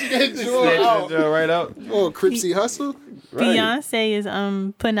 Snatch that joint out. Right out. Oh, Cripsy Hustle. Right. Beyonce is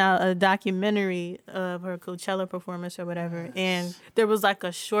putting out a documentary of her Coachella performance or whatever, and there was like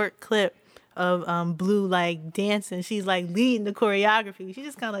a short clip of Blue like dancing. She's like leading the choreography. She's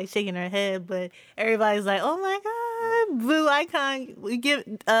just kind of like shaking her head, but everybody's like, "Oh my God, Blue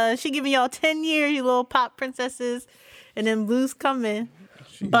icon! She giving y'all 10 years, you little pop princesses," and then Blue's coming.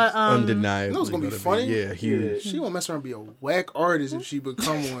 But Undeniable. You know what's gonna be funny? Yeah, huge. She won't mess around and be a whack artist if she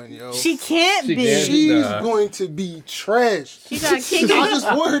become one, yo. she can't be. can't. She's Nah. going to be trash. She got kicked. I just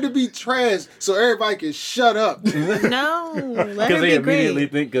want her to be trash so everybody can shut up. No, let Because her they be great. immediately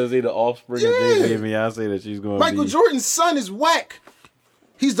think because they the offspring of Yeah. Jay-Z and Beyonce that she's going to Michael be. Jordan's son is whack.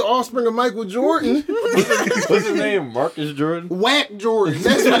 He's the offspring of Michael Jordan. What's his name? Marcus Jordan? Whack Jordan.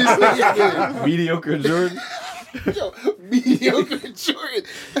 That's what his name is. Mediocre Jordan? Yo, mediocre Jordan.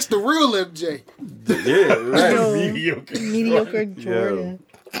 That's the real MJ. Yeah, right. Mediocre. Mediocre Jordan.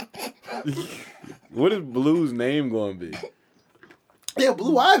 What is Blue's name going to be? Yeah,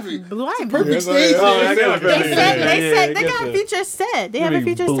 Blue Ivy. Blue Ivy. Perfect Yes, stage. oh, name. I got it. They said Yeah, they I guess got a so. feature set. They have a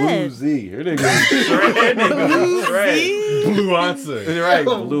feature Blue set. Z. Her name is right. Blue Answer. Right,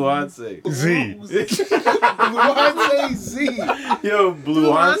 Blue Once. Z. Beyonce Z. Yo, Blue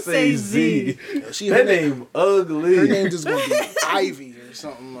Once Beyonce Z. She That name ugly. Her name just gonna be Ivy or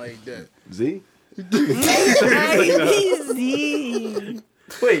something like that. Z? Z.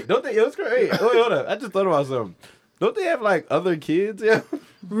 Wait, don't they? Yo, it's crazy. Wait, hold up. I just thought about something. Don't they have like other kids? Yeah.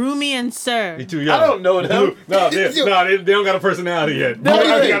 Rumi and Sir. He too young. I don't know them. They don't got a personality yet. No, They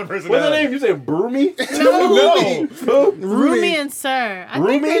wait, got a what's personality. the name? You said Broomy? No. Who? Rumi and Sir. I think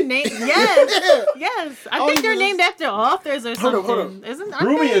Rumi? they're named. Yes. Yes. I think they're named after authors or Hold something. on. Isn't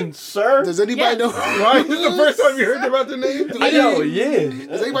Broomy and Sir? Does anybody Yes. know? Right? This is the first time you heard about the name? I know, yeah.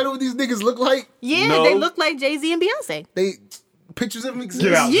 Does anybody know what these niggas look like? Yeah, No. they look like Jay-Z and Beyonce. They pictures of them exist.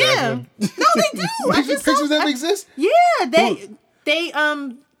 Get out. Yeah. Jasmine. No, they do. I just Pictures saw, of them exist. Yeah,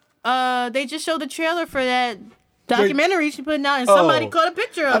 they just showed the trailer for that documentary she putting out, and somebody Oh. caught a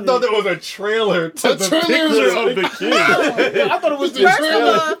picture of I thought it. there was a trailer to A the trailer picture was- of the kid. I thought it was the First of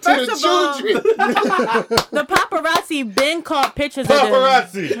trailer all- to first the of all- children. The paparazzi been caught pictures of them.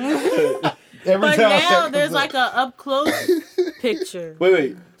 Paparazzi. Every But time now there's like a up close picture.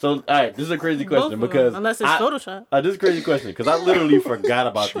 Wait. So, all right, this is a crazy Both question of them, because unless it's Photoshop. This is a crazy question because I literally forgot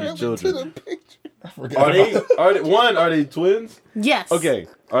about these Trailer to children. the picture. Are they twins? Yes. Okay.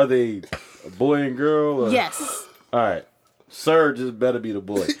 Are they a boy and girl? Or? Yes. All right. Sir just better be the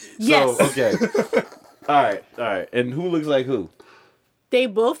boy. Yes. So, okay. All right. And who looks like who? They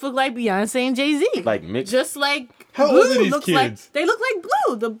both look like Beyonce and Jay-Z. Like mixed? Just like How Blue old are these looks kids? like they look like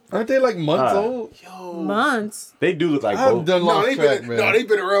Blue. The Aren't they like months old? months. They do look like I've both. done No, lost they've track, been man. they've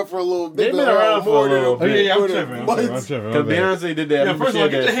been around for a little. They've been around for a little Oh, bit. yeah, I'm for the tripping. I'm months. tripping. Because Beyonce did that. Yeah, first of all,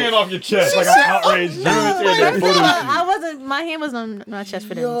 get your hand off your chest. Like said- I'm outraged. She had that photo shoot. I wasn't. My hand was on my chest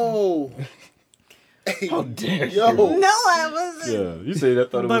for them. Yo. Hey, How dare you? yo. No, I wasn't. Yeah, you said I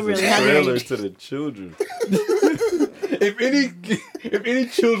thought it But was really, a I trailer mean- to the children. If any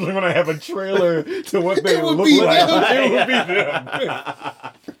children want to have a trailer to what they It would look be like, them. it would be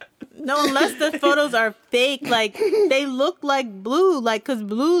them. No, unless the photos are fake. Like they look like Blue. Like because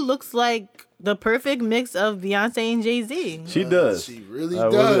Blue looks like the perfect mix of Beyonce and Jay-Z. She does. She really I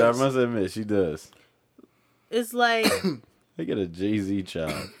does. must admit, she does. It's like They get a Jay-Z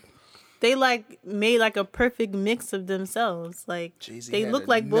child. they like made like a perfect mix of themselves. Like Jay-Z they had look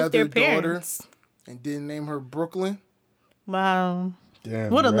like both their another daughter. parents. And didn't name her Brooklyn. Wow, Damn,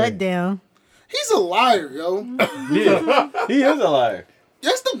 what a right. letdown. He's a liar, yo. Yeah, he is a liar.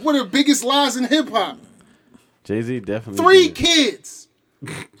 That's one of the biggest lies in hip hop. Jay-Z definitely. 3 did. kids,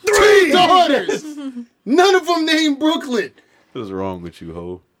 3 daughters. None of them named Brooklyn. What's wrong with you,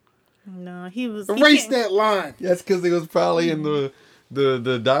 ho? No, he was. Erase that line. That's because they was probably in the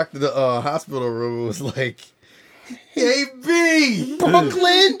hospital room. It was like, hey, B,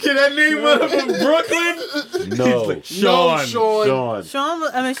 Brooklyn. can I name one from Brooklyn? No, Like, No, Sean. Sean.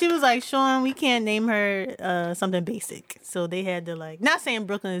 Sean, she was like, Sean, we can't name her something basic. So they had to like, not saying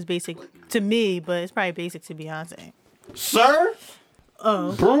Brooklyn is basic to me, but it's probably basic to Beyonce. Sir?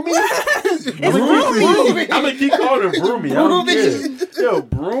 Oh. Broomy? Broomy. I'm gonna keep calling her Broomy. I don't Broomy. care. Yo,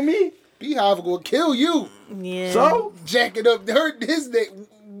 Broomy? Beehive gonna kill you. Yeah. So? Jacking up his name.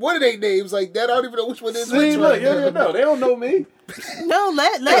 one of their names like that. I don't even know which one is See, which look, right you now. don't know. They don't know me. No,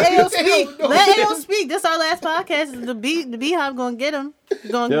 let AO speak. don't know. Let AO speak. This our last podcast. The Beehive gonna get him.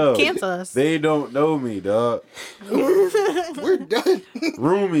 Gonna Yo, cancel us. They don't know me, dog. We're done.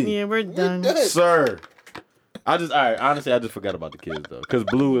 Roomy, Yeah, we're done. sir. Honestly, I just forgot about the kids though, because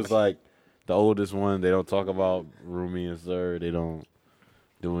Blue is like the oldest one. They don't talk about Roomy and Sir. They don't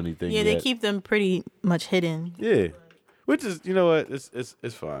do anything. Yeah, they yet. keep them pretty much hidden. Yeah, which is, you know what?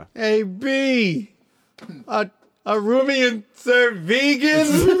 It's fine. Hey, B. A Roomy and Sir vegan?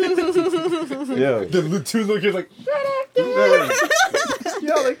 Yo, The two little kids like,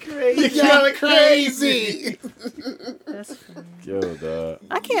 y'all are crazy. Y'all are crazy. That's funny. Yo, dog.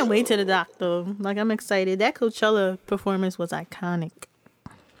 I can't wait to the doc though. Like I'm excited. That Coachella performance was iconic.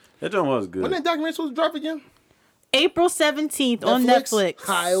 That joint was good. When that documentary supposed to drop again? April 17th on Netflix.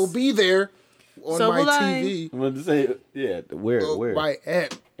 I'll be there on So my will I. TV. I'm going to say, yeah, where? My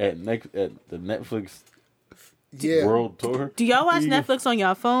app. At the Netflix Yeah. World Tour. Do y'all watch Netflix on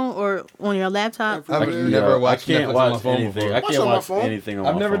your phone or on your laptop? I've never watched I can't Netflix watch on my phone anything. before. I Watch can't on my watch phone. anything on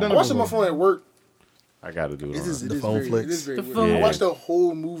I've my never phone. done I it watched it on my phone at work. I got to do it. It is The phone very, flicks. It is very The weird. phone. I Yeah. watched a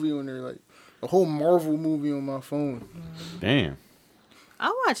whole movie on there, like a whole Marvel movie on my phone. Damn.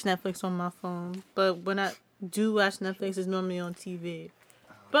 I watch Netflix on my phone, but when I do watch Netflix, it's normally on TV.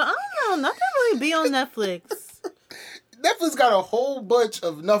 But I don't know, nothing really be on Netflix. Netflix got a whole bunch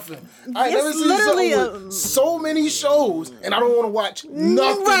of nothing. I ain't It's never seen literally something with so many shows, and I don't want to watch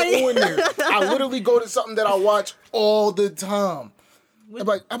nothing Right. on there. I literally go to something that I watch all the time. I'm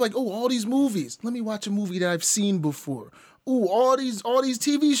like, oh, all these movies. Let me watch a movie that I've seen before. Ooh, all these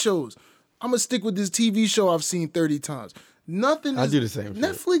TV shows. I'm gonna stick with this TV show I've seen 30 times. Nothing. I is- do the same shit.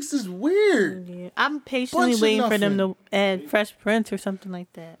 Netflix is weird. Yeah, I'm patiently Bunch of waiting for them nothing. to add Fresh Prince or something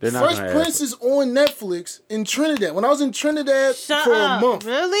like that. They're not Fresh gonna Prince add- is on Netflix in Trinidad. When I was in Trinidad Shut for up. a month,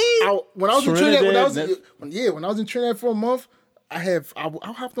 Really? when I was in Trinidad, when I was Trinidad, in Trinidad for a month, I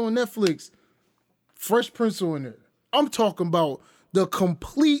hopped on Netflix. Fresh Prince on there. I'm talking about the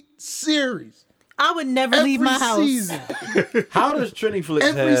complete series. I would never Every leave my house. season. How does Triniflix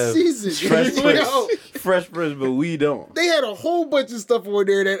Every have season. Fresh Yo, Prince, Fresh Prince, but we don't? they had a whole bunch of stuff on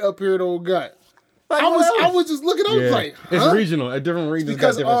there that up here don't got. Like, I what was just looking. I was Yeah. like, It's huh? regional. At different regions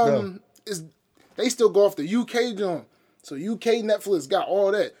Because got different stuff. they still go off the UK joint. So UK Netflix got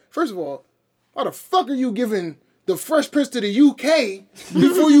all that. First of all, why the fuck are you giving the Fresh Prince to the UK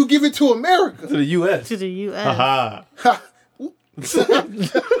before you give it to America? to the U.S. To the U.S. Aha.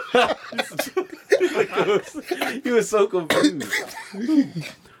 He was so confused.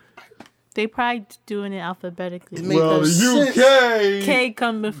 They probably doing it alphabetically. made Well, no the sense. UK. K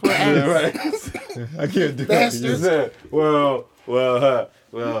come before S. Right. I can't do Bastards. that. Well,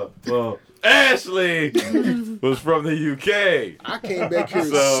 Ashley was from the UK. I came back here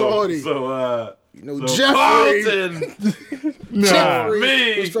So, salty. so Jeffrey, Carlton. Jeffrey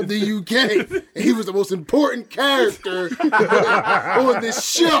me. was from the UK. And he was the most important character on this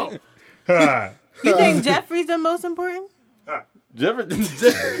show. You think Jeffrey's the most important?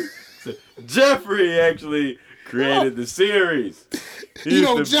 Jeffrey actually created the series. He You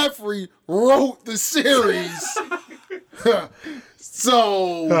know, used to- Jeffrey wrote the series.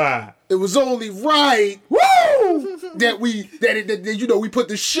 So it was only right that we put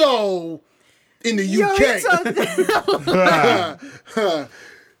the show in the UK.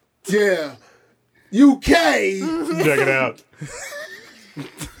 Yeah. UK. Check it out.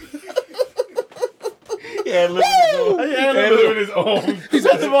 Yeah, look at his own. He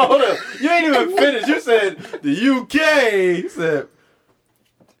said, hold up. You ain't even finished. You said the UK. He said,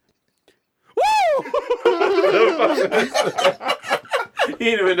 woo! He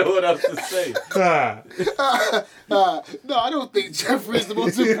didn't even know what else to say. No, I don't think Jeffrey's the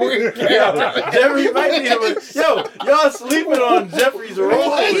most important character. Jeffrey might be y'all sleeping on Jeffrey's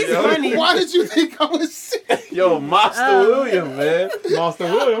role. He's Yo. funny. Why did you think I was sick? Yo, Master William, man. Master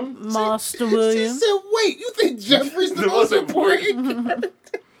William. Master She William. said, wait, you think Jeffrey's the most important character?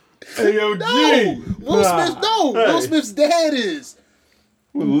 Hey, yo, No. G. Will Smith's dad is.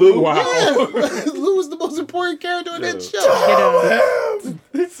 Lou. Wow. Yeah. Lou is the most important character in that show.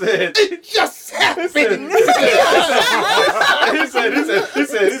 He said, It just happened. he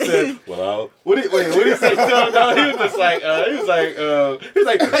said, well, what did he say? No, he was just like, he was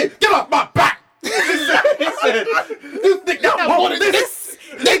like, hey, get off my back. He said, you think I wanted this?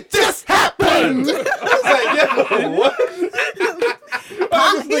 It just happened. I was like, yo, what?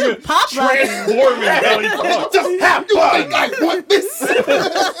 Pop rocking. Transforming belly It just happened. I want this.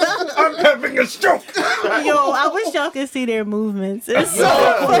 I'm having a stroke. Yo, I wish y'all could see their movements. It's so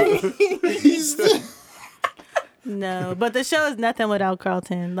funny. He's No, but the show is nothing without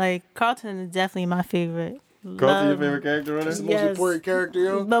Carlton. Like, Carlton is definitely my favorite. Carlton, your favorite character on That's the it? most important character,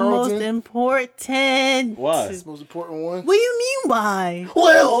 yo. The Carlton. most important. Why? That's the most important one. What do you mean why?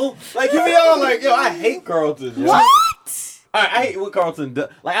 Well, like, you be all like, yo, I hate Carlton. Yo. What? All right, I hate what Carlton does.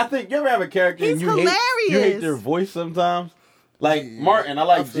 Like, I think you ever have a character and He's you hate hilarious. their voice sometimes. Like Martin, I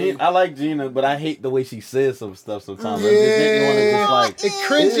like Gina, but I hate the way she says some stuff sometimes. Like, it make me want to just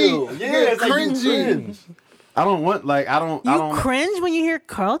like It cringy. ew. Yeah, it's like you cringy. cringe. I don't want like I don't. You cringe when you hear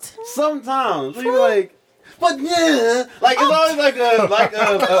Carlton? Sometimes you like, but yeah, like it's always like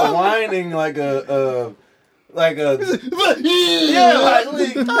a whining like a. Like a yeah,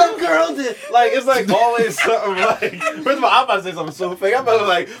 like I'm girl did like it's like always something like. First of all, I'm about to say something so fake. I'm about to be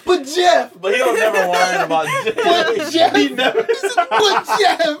like, but Jeff, but he don't never whine about Jeff. But Jeff, He never. but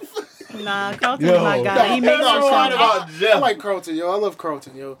Jeff. Nah, Carlton's my guy. He makes me never whine so about Jeff. I like Carlton, yo. I love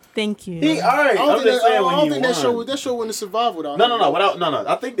Carlton, yo. Thank you. He alright. I don't I'm think, just saying when I don't he think that show wouldn't survive without him. No.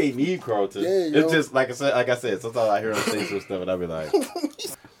 I think they need Carlton. Yeah, it's yo. just like I said. Sometimes I hear him say some stuff and I be like,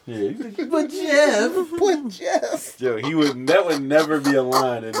 yeah, but Jeff. But Jeff. Yo, that would never be a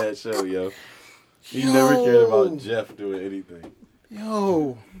line in that show, yo. He never cared about Jeff doing anything.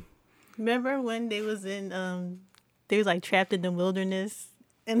 Yo. Remember when they was like trapped in the wilderness,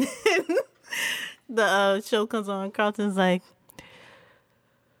 and then the show comes on. Carlton's like,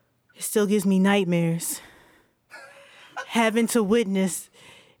 it still gives me nightmares having to witness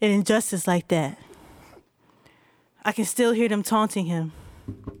an injustice like that. I can still hear them taunting him.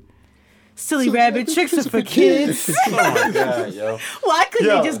 Silly rabbit tricks are for kids. Oh my god, yo. Why couldn't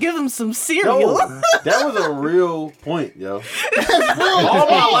Yo. they just give him some cereal? Yo, that was a real point, yo. All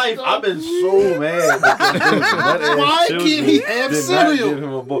my life, I've been so mad. Why can't he have cereal? Give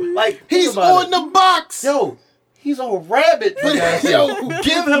him a bowl. Like, He's on the box. Yo, he's a rabbit. Yo.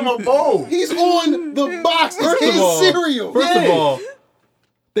 Give him a bowl. He's on the box. It's First of his all- cereal. First of all,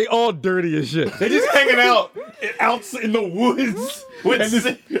 they all dirty as shit. They just hanging out in the woods. And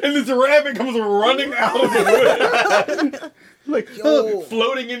this rabbit comes running out of the woods. Yo.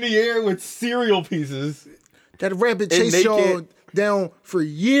 Floating in the air with cereal pieces. That rabbit And chased they y'all can't- down for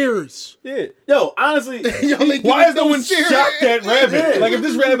years. Yeah. Yo, honestly. Yo, they Why give is no him one cereal. shocked that rabbit? Yeah. Like, if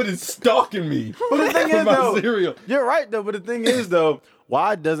this rabbit is stalking me But the thing for is, my though, cereal. you're right, though. But the thing is, though,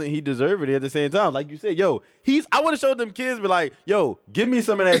 why doesn't he deserve it at the same time? Like you said, yo, I would have showed them kids, be like, yo, give me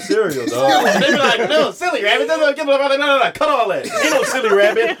some of that cereal, dog. And they be like, no, silly rabbit. No, cut all that. Ain't no silly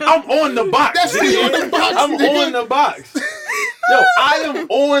rabbit. I'm on the box. That's me on the box, I'm nigga. on the box. Yo, I am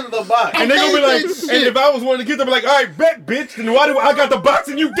on the box. And they gonna be like, hate that and shit. if I was one of the kids, I'd be like, all right, bet, bitch. Then why do I got the box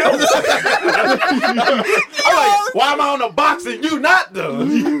and you don't? I'm like, why am I on the box and you not, though?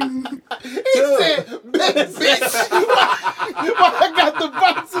 He said, bitch, why I got the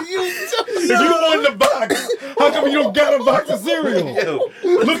box of you? If you on the box, how come you don't got a box of cereal? Yo,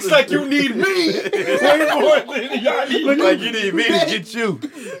 Looks like you need me way more than y'all need look me. like you need me to get you.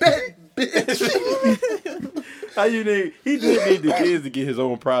 How you need? He did need the kids to get his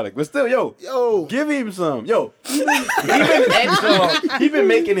own product, but still, Yo. give him some. Yo, he been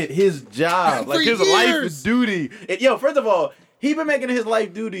making it his job, like For his years. life duty. And, yo, first of all, he been making it his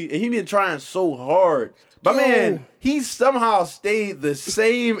life duty, and he been trying so hard. But man, he somehow stayed the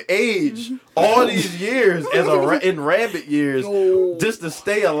same age all these years as in rabbit years, Yo. just to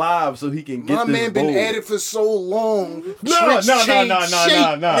stay alive so he can get My this man been bowl. at it for so long. No. Tricks change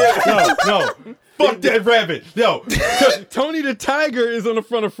shape. No. Fuck that rabbit. Yo, Tony the Tiger is on the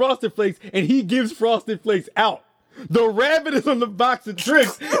front of Frosted Flakes, and he gives Frosted Flakes out. The rabbit is on the box of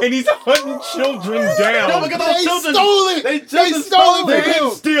Tricks, and he's hunting children down. No, because those They children stole it. They They just stole They it. from didn't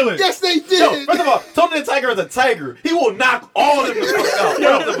him. steal it. Yes, they did. Yo, first of all, Tony the Tiger is a tiger. He will knock all of them the fuck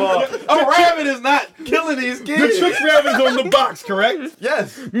out. First of all, a rabbit is not killing these The kids. Tricks rabbit is on the box, correct?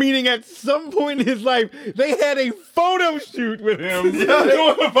 Yes. Meaning at some point in his life, they had a photo shoot with him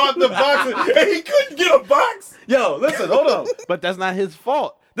going about the box, and he couldn't get a box. Yo, listen, hold on. But that's not his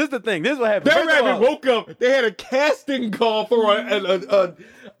fault. This is the thing. This is what happened. That First of rabbit all- woke up. They had a casting call for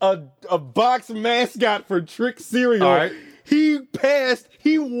a box mascot for Trick cereal. All right. He passed.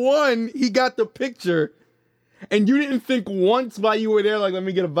 He won. He got the picture. And you didn't think once while you were there, like, let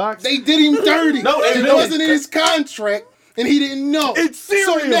me get a box? They did him dirty. No, they it didn't. wasn't in his contract, and he didn't know. It's So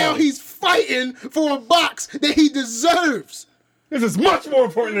cereal. now he's fighting for a box that he deserves. This is much more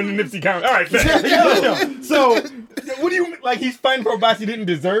important than the Nipsey count. All right, man. So, what do you like? He's fighting for a box he didn't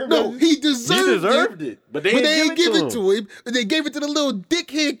deserve? No, he He deserved, deserved it. But they didn't give it him. to him. But they gave it to the little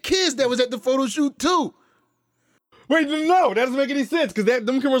dickhead kids that was at the photo shoot too. Wait, no, that doesn't make any sense because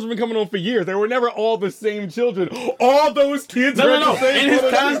them commercials have been coming on for years. They were never all the same children. All those kids were the same. In his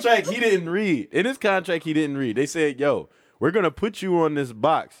contract, he didn't read. They said, "Yo, we're gonna put you on this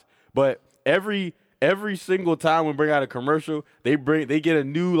box, but every single time we bring out a commercial, they get a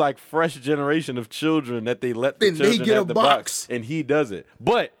new like fresh generation of children that they let the Then they children get at a the box. and he does it.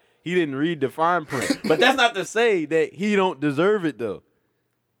 But he didn't read the fine print. But that's not to say that he don't deserve it though.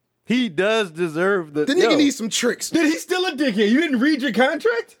 He does deserve the. The nigga needs some tricks. Did he steal a dickhead? You didn't read your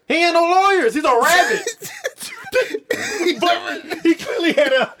contract? He ain't no lawyers. He's a rabbit. But he clearly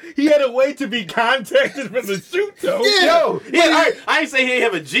had a way to be contacted for the shoot though. Yeah. Yo, I ain't say he ain't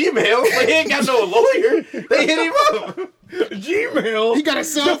have a Gmail, but he ain't got no lawyer. They hit him up. Gmail. He got a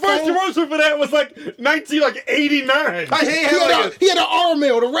cell The first phone. commercial for that was like 1989. He had an R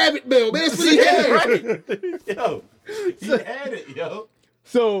mail, the rabbit mail, man. That's what he had. Right? Yo, he had it, yo.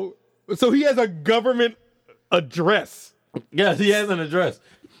 So he has a government address, Yes, he has an address.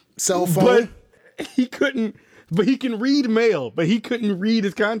 Cell phone. but he couldn't. But he can read mail, but he couldn't read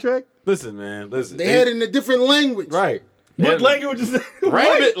his contract. Listen, man. Listen. They had it in a different language. right. What language is that?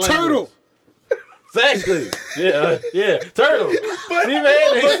 Rabbit language. Turtle. Exactly. Yeah. Turtle.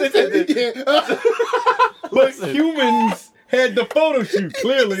 But humans had the photo shoot,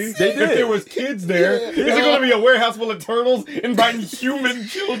 clearly. They did. If there was kids there. Is it going to be a warehouse full of turtles inviting human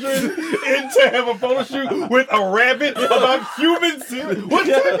children in to have a photo shoot with a rabbit about humans? What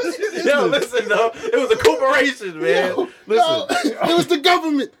type of shit is Yo, this? listen, though. It was a corporation, man. Listen. It was the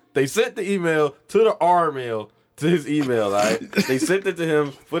government. They sent the email to the R mail, to his email, all right? They sent it to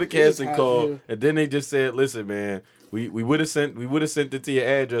him for the casting call, and then they just said, listen, man, we would have sent it to your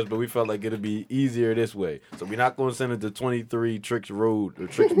address, but we felt like it'd be easier this way. So we're not gonna send it to 23 Tricks Road or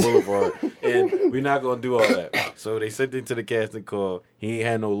Tricks Boulevard, and we're not gonna do all that. So they sent it to the casting call. He ain't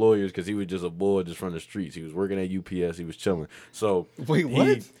had no lawyers because he was just a boy just from the streets. He was working at UPS, he was chilling. So Wait,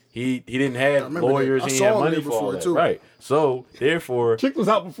 what? He didn't have remember lawyers, that. I he saw had him money there for all before, that. too. Right. So therefore Chick was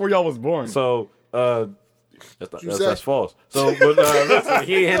out before y'all was born. so say? that's false. So but listen,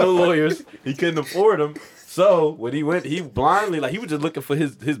 he ain't had no lawyers. He couldn't afford them. So when he went, he blindly he was just looking for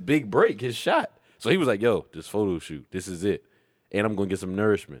his big break, his shot. So he was like, "Yo, this photo shoot, this is it, and I'm gonna get some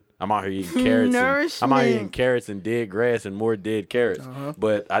nourishment. I'm out here eating carrots. I'm out here eating carrots and dead grass and more dead carrots.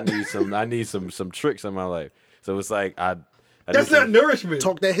 But I need some tricks in my life. So it's like That's not nourishment.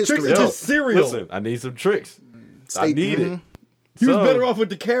 Talk that history. Tricks are just cereal. Listen, I need some tricks. I Steak, need it. He was So- better off with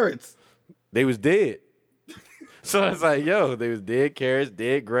the carrots. They was dead. So it's like, yo, they was dead carrots,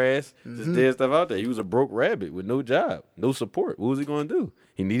 dead grass, just dead stuff out there. He was a broke rabbit with no job, no support. What was he going to do?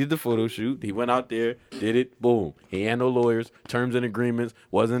 He needed the photo shoot. He went out there, did it, boom. He had no lawyers, terms and agreements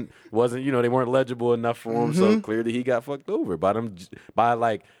wasn't they weren't legible enough for him. So clearly he got fucked over by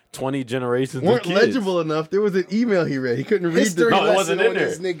like 20 generations Weren't of kids. legible enough. There was an email he read. He couldn't read History the. No, it lesson wasn't in on there.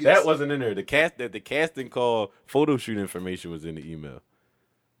 these niggas. That wasn't in there. The casting call photo shoot information was in the email.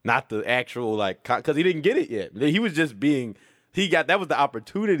 Not the actual because he didn't get it yet. He was just that was the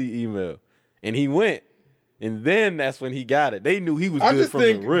opportunity email, and he went, and then that's when he got it. They knew he was I good just from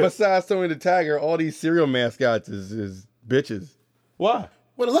think the rip. besides Tony the Tiger, all these cereal mascots is bitches. Why?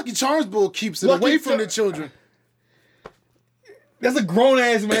 Well, the Lucky Charms bull keeps it Lucky away from Char- the children. That's a grown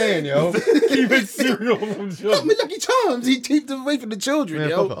ass man, yo. Keeping cereal from I mean, children. Lucky Charms, he keeps it away from the children, Man,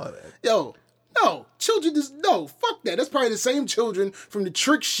 yo. fuck all that. Yo, no, children fuck that. That's probably the same children from the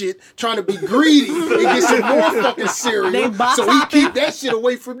trick shit trying to be greedy and get some more fucking cereal. They box So he hopping. keep that shit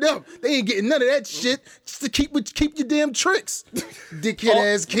away from them. They ain't getting none of that shit just to keep your damn tricks.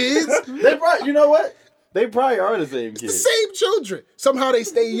 Dickhead ass kids. They probably, you know what? They probably are the same The kids. same children. Somehow they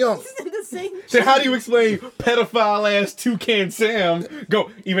stay young. The same Then how do you explain pedophile ass Toucan Sam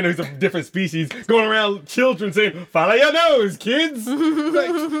even though he's a different species, going around children saying, "Follow your nose, kids."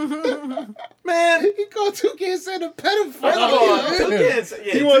 Man, He called Toucan Sam a pedophile. oh, man. Toucan Sam-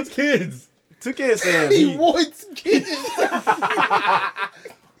 He wants kids. Toucan Sam. He wants kids.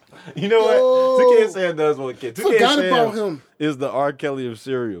 You know what? Yo. Toucan Sam does want kids. Toucan Forgot Sam about him. is the R. Kelly of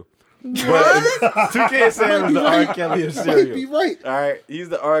cereal. But Toucan Sam is the R. Kelly of Might be cereal. right. All right, he's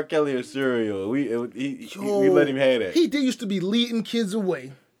the R. Kelly of cereal. We let him have that. He did used to be leading kids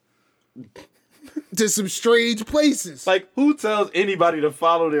away to some strange places. Like, who tells anybody to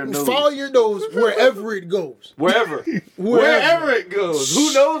follow their nose? Follow your nose wherever it goes. Wherever. Wherever it goes.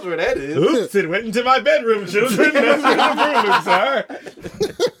 Who knows where that is? Oops, it went into my bedroom, children. That's what the Fruit Loops are.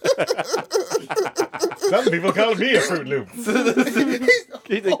 Some people call me a Fruit Loop.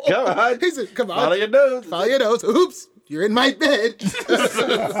 He said, come on. He said, "Come on, Follow your nose. follow your nose." Oops, you're in my bed.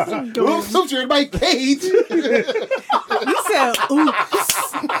 Oops, you're in my cage. You said,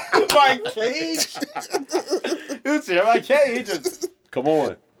 oops. My cage. Oops, see, everybody can't. He just come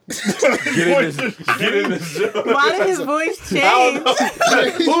on. Get in this joint. Why did his voice change?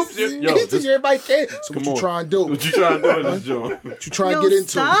 Oops, yo, He took everybody can. So what come you on. trying to do? What you trying to do in this joint? What you trying Yo, to get into?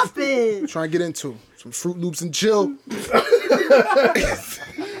 stop it. Trying to get into some Fruit Loops and chill.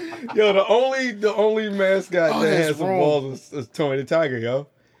 Yo, the only mascot that that's has some wrong. balls is Tony the Tiger, yo.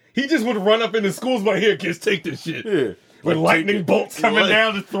 He just would run up in the schools, but here, kids, take this shit. Yeah. With lightning bolts coming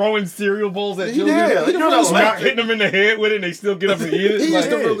down, just throwing cereal bowls at children. Yeah, He the realest Not one. hitting them in the head with it, and they still get up and eat it. He Like, is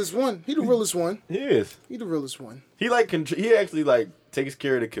the realest one. He the realest one. He is. He the realest one. He like he actually like takes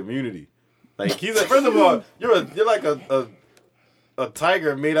care of the community. Like he's like, first of all, you're like a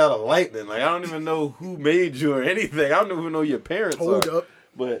tiger made out of lightning. Like I don't even know who made you or anything. I don't even know who your parents Hold are. up.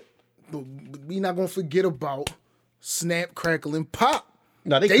 But But we not gonna forget about Snap, Crackle, and Pop.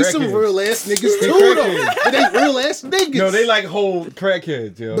 no, they They some crackheads. real ass niggas too, crackheads. though. But they real ass niggas. No, they like whole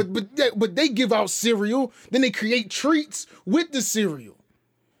crackheads, yo. But they give out cereal, then they create treats with the cereal.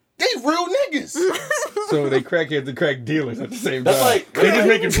 They real niggas. So they crackheads and crack dealers at the same That's time. like- they just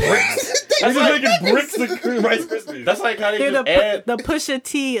making bricks. They just like- making bricks of Rice Krispies. that's like how they They're just the, add. the Pusha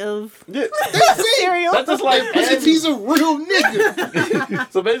T of Yeah. cereal. That's just like Pusha adding- T's a real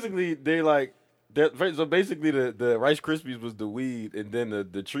nigga. So basically, they like. So basically, the Rice Krispies was the weed, and then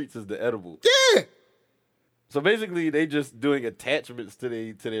the treats is the edible. Yeah. So basically, they just doing attachments to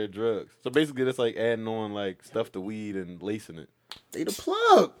their drugs. So basically, that's like adding on like stuff to weed and lacing it. They the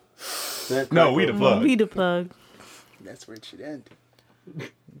plug. No, we the plug. We the plug. That's where it should end.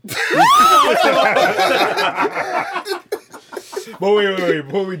 But wait.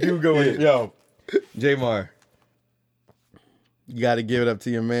 Before we do go in, yo, J-Mar, you got to give it up to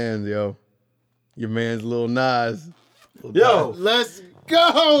your mans, yo. Your man's Lil Nas. Yo, Let's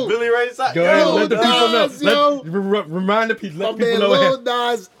go. Billy Ray Cyrus. Go ahead, Lil let the people know. Nas, yo. Remind the people. My Let people man know. Lil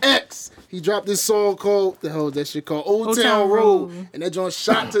Nas X. He dropped this song called the hell is that shit called Old Town Town Road, Road. and that joint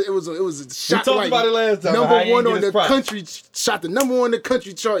shot to it was a shot talked like about it last time, how number he ain't one get on his the props. country shot the number one on the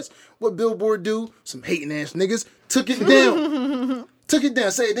country charts. What Billboard do? Some hating ass niggas took it down. Took it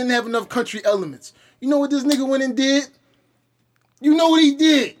down. Say it didn't have enough country elements. You know what this nigga went and did? You know what he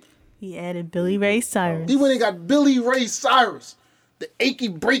did? He added Billy Ray Cyrus. He went and got Billy Ray Cyrus, the achy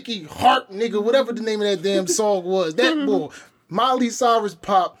breaky heart nigga, whatever the name of that damn song was. That boy, Miley Cyrus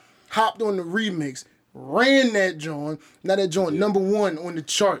Pop hopped on the remix, ran that joint. Now that joint number one on the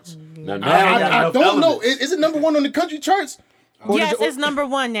charts. Now, I got don't enough know. elements. Is it number one on the country charts? Or Yes, is it- it's number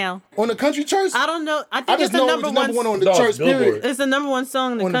one now. on the country charts. I don't know. I I think just it's the know number it's number one on the No, it's charts. Billboard. Period. It's the number one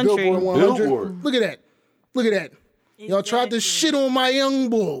song in the On the country. Billboard 100. Billboard. Look at that. Look at that. Y'all tried to shit on my young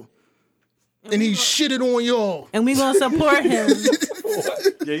boy, and he shitted on y'all. And we gonna support him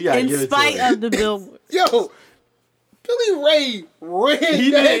Yeah, you gotta in give it to spite him. of the Billboard. Yo, Billy Ray ran He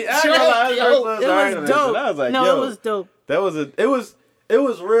that did. I track, ain't gonna lie, yo. It was dope. I was like, no, yo, it was dope. It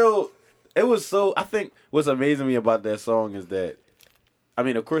was real. It was so. I think what's amazing me about that song is that, I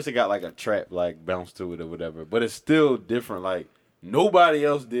mean, of course it got like a trap like bounce to it or whatever, but it's still different. Like nobody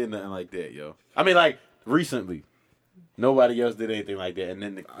else did nothing like that, yo. I mean, like recently, nobody else did anything like that, and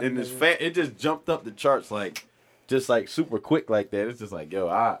then it just jumped up the charts like, just like super quick like that. It's just like, yo,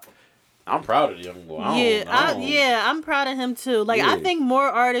 I'm proud of the young boy. I'm proud of him too. Like I Yeah. think more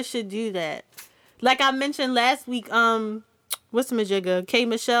artists should do that. Like I mentioned last week, what's the majigga? K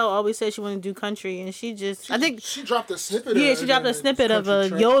Michelle always said she wanted to do country, and she dropped a snippet. yeah, of she dropped a snippet of a country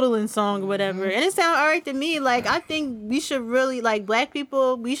track. yodeling song or whatever, and it sounded alright to me. Like I think we should really like black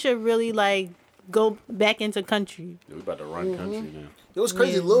people. We should really like go back into country. We about to run country now. It was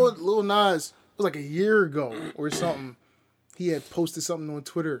crazy. Yeah. Lil Nas, it was like a year ago or something. He had posted something on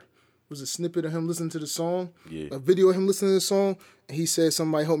Twitter. It was a snippet of him listening to the song, Yeah. a video of him listening to the song, and he said,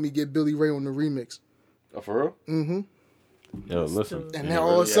 "Somebody help me get Billy Ray on the remix." Oh, for real? Mm-hmm. Yo, listen. And now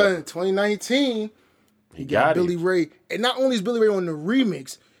all of a sudden, 2019, he got got Billy him. Ray. And not only is Billy Ray on the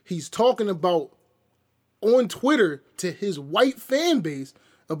remix, he's talking about on Twitter to his white fan base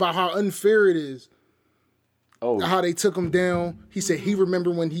about how unfair it is, Oh, how they took him down. He said he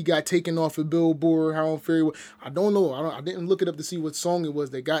remembered when he got taken off of Billboard, how unfair it was. I don't know. I didn't look it up to see what song it was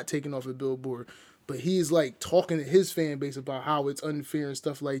that got taken off of Billboard. But he's like talking to his fan base about how it's unfair and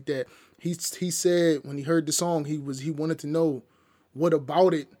stuff like that. He said when he heard the song, he wanted to know what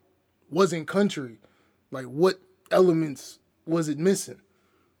about it wasn't country. Like what elements was it missing?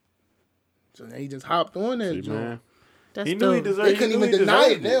 So then he just hopped on that see, joint. man. That's He knew dope. he deserved. They couldn't he knew even he deny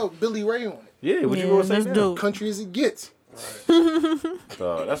it deserved now. Billy Ray on it. Yeah, what you Yeah, gonna say that's now? dope. Country as it gets.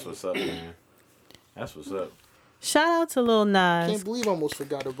 Dog, that's what's up, man. That's what's up. Shout out to Lil Nas. Can't believe I almost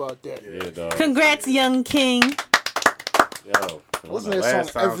forgot about that. Yeah, dog. Congrats, young king. Yo, Listen when to the that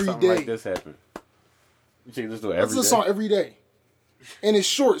last song time every something day. like this happened. You should listen to it I every listen to the song day. every day. And it's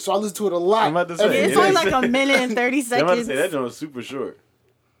short, so I listen to it a lot. I'm about to say, It's only like a minute and 30 I'm about to seconds. say that joint was super short.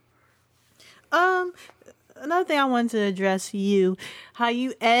 Another thing I wanted to address you, how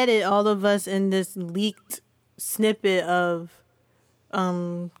you added all of us in this leaked snippet of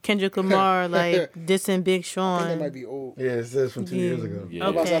Kendrick Lamar like dissing Big I think that Sean. might be old. Yeah, it says from 2 years ago. Yeah. I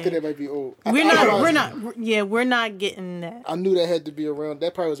Okay. think that might be old. We're not getting that. I knew that had to be around.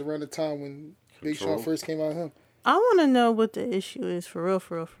 That probably was around the time when Big Sean Control. first came out of him. I want to know what the issue is for real.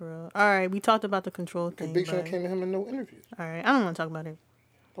 All right, we talked about the control thing. Big Sean but- came to him in no interviews. All right, I don't want to talk about it.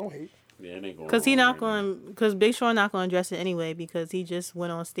 Don't hate. Yeah, it ain't going Cause he on not right going, because Big Sean not going to address it anyway. Because he just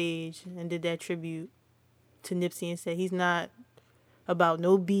went on stage and did that tribute to Nipsey and said he's not about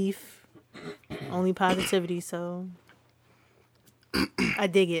no beef, only positivity. So I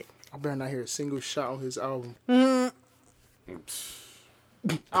dig it. I better not hear a single shot on his album. now.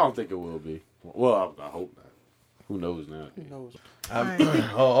 I don't think it will be. Well, I hope not. Who knows now? Who knows?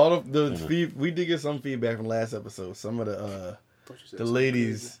 All of the we did get some feedback from last episode. Some of the Thought you said the something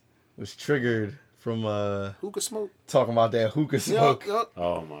ladies was triggered from crazy. Hookah smoke. talking about that hookah smoke. Yup.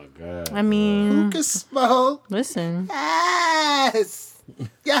 Oh my god. I mean, Hookah smoke. listen, Yes.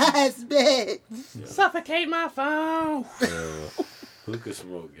 Yes, bitch. Suffocate my phone. Hookah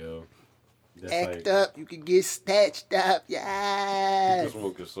smoke, yo. That's Act up. You can get snatched up. Hookah Yes.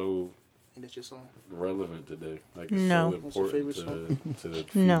 smoke is so And that's your song. relevant today. Like it's No. so What's your important favorite to the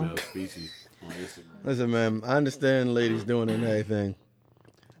No. female species on Instagram. Listen, man, I understand ladies doing it and everything.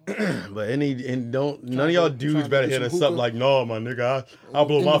 But none of y'all dudes better hit us up like, no, my nigga, I'll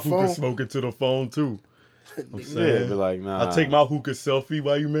blow In my the hookah phone. smoke into the phone too. I'm Yeah, saying, be like, nah. I'll take my hookah selfie.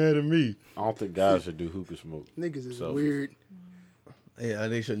 Why you mad at me? I don't think guys should do hookah smoke. Niggas is Selfies. weird. Yeah,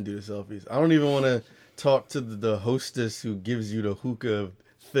 they shouldn't do the selfies. I don't even want to talk to the hostess who gives you the hookah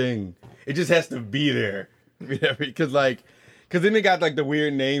thing. It just has to be there. Because then they got like the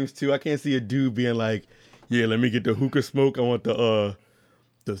weird names too. I can't see a dude being like, yeah, let me get the hookah smoke. I want the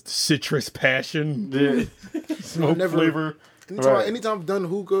citrus passion smoke Never- flavor. Anytime I've done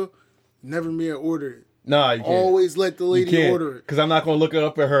hookah, never me ordered it. Nah, you can't. Always let the You lady can't. order it. Because I'm not going to look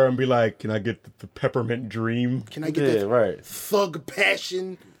up at her and be like, can I get the peppermint dream? Can I get Yeah, that right. thug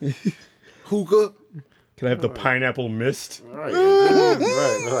passion hookah? Can I have the pineapple mist? Right.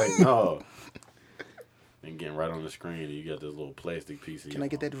 Right. Like, no. And getting right on the screen, and you got this little plastic piece. Can I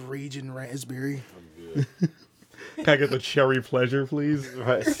get that raging raspberry? I'm good. Can I get the cherry pleasure, please?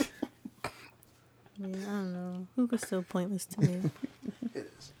 Right. I don't know. Hookah's still pointless to me. It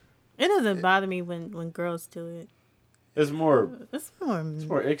is. It doesn't bother me when girls do it. It's more. It's more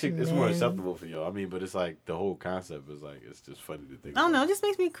It's more men. acceptable for y'all. I mean, but it's like the whole concept is like it's just funny to think. I don't know. It just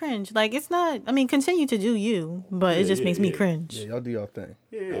makes me cringe. Like, it's not. I mean, continue to do you, but it Yeah, just yeah, makes me yeah. cringe. Yeah, y'all do y'all thing.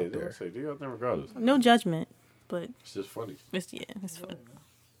 Yeah, don't say do your thing regardless. No judgment, but It's just funny. it's fun.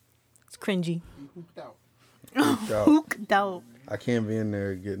 It's cringy. Hooked out. Hooked out. I can't be in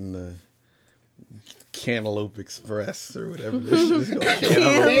there getting the Cantaloupe Express or whatever this shit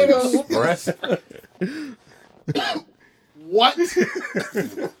is called. Breast. What?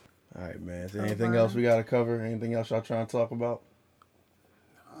 All right, man. Is there anything else we got to cover? Anything else y'all trying to talk about?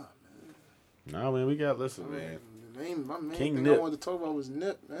 Nah, man, we got listen, man. My main King thing Nip. I wanted to talk about was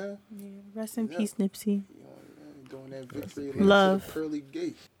Nip, man. Rest in peace, Nipsey. Doing that victory Love. to the pearly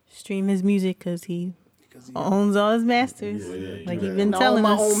gate. Stream his music because he Because he owns all his masters. Yeah, like yeah. he's been I own telling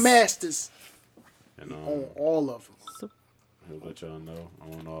my us. own masters. And On all of them. he'll let y'all know. I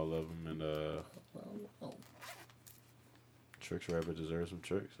want all of them. And Tricks Rabbit deserves some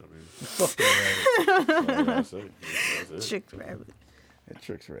tricks. I mean, Fuck that rabbit. that's all I gotta say. That's it. Tricked rabbit. That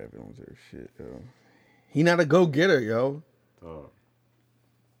Tricks Rabbit don't deserve shit, yo. He not a go-getter, yo. Dog.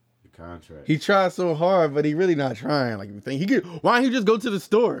 The contract. He tried so hard, but he really not trying. Like, you think he could? Why don't he just go to the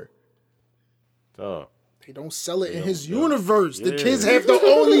store? Dog. They don't sell it in Yeah, his yeah. universe. The Yeah. kids have the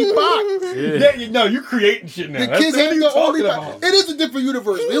only box. Yeah. No, you creating shit now. The That's kids what have you the only talking box. about. It is a different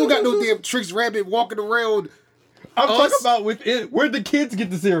universe. They don't got no damn Tricks Rabbit walking around. I'm Us- talking about within. Where'd the kids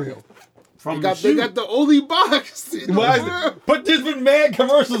get the cereal? From They got the only box. in the Why is world. it? But there's been mad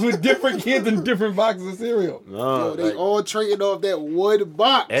commercials with different kids and different boxes of cereal. No, Yo, they like, all trading off that one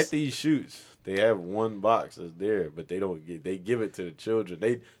box. at these shoots, they have one box that's there, but they don't get. They give it to the children.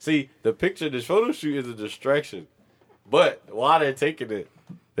 They see the picture. The photo shoot is a distraction, but while they're taking it,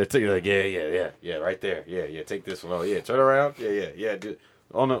 they're taking like yeah, right there, yeah, take this one. Oh yeah, turn around, yeah.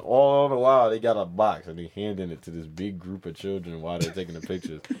 All the while they got a box and they handing it to this big group of children while they're taking the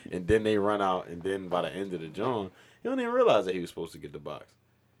pictures, and then they run out, and then by the end of the John, he don't even realize that he was supposed to get the box,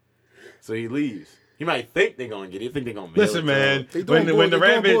 so he leaves. He might think they're gonna get it. He think they're gonna mail Listen, it to man. him. They doing When the bull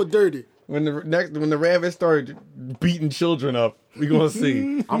rabbit dirty. When the rabbits start beating children up, we gonna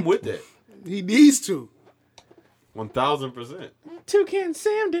see. I'm with that. He needs to. 1000%. Toucan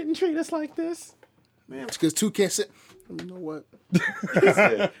Sam didn't treat us like this. Because two can't sit. You know what?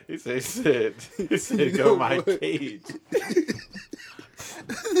 He said, go my cage.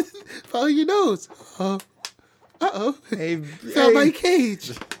 Follow your nose. Uh-oh. Hey, Found my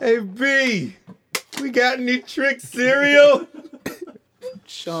cage. Hey, B, we got any trick cereal?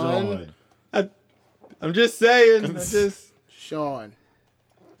 Sean. I'm just saying. Sean.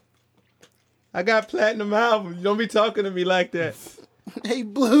 I got platinum albums. You don't be talking to me like that. Hey,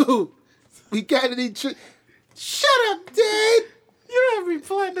 Blue. We got any Shut up, Dad. You don't have any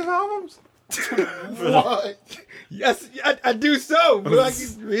platinum albums. What? Yes, I do so. But I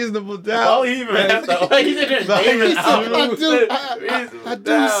give reasonable doubt. All he even has to, he didn't name it. I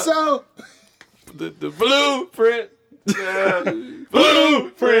do so. The blueprint.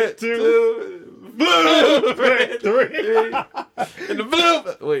 Blueprint 2. Blueprint 3. And the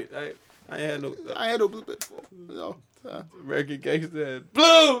blue. Wait, I had no blueprint before. No. American Gangster had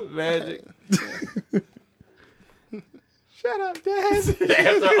blue magic. Shut up, Dad.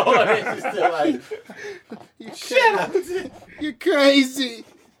 After all that, she's still like, Shut up. You're crazy.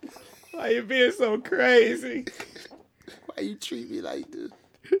 Why you being so crazy? Why you treat me like this?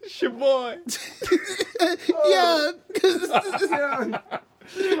 It's your boy. Yeah.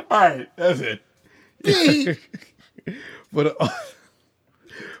 All right, that's it. B. For the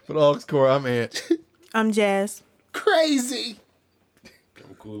Aux Core, I'm Ant. I'm Jazz. Crazy.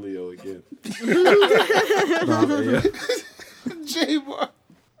 I'm Coolio again. J-Bar.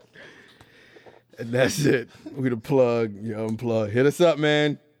 And that's it. We the plug. You unplug. Hit us up,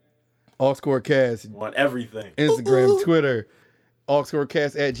 man. Aux Core Cast. On everything. Instagram, Twitter.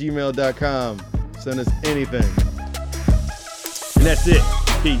 AuxCoreCast@gmail.com. Send us anything. And that's it.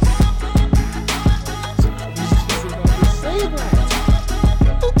 Peace. Say that.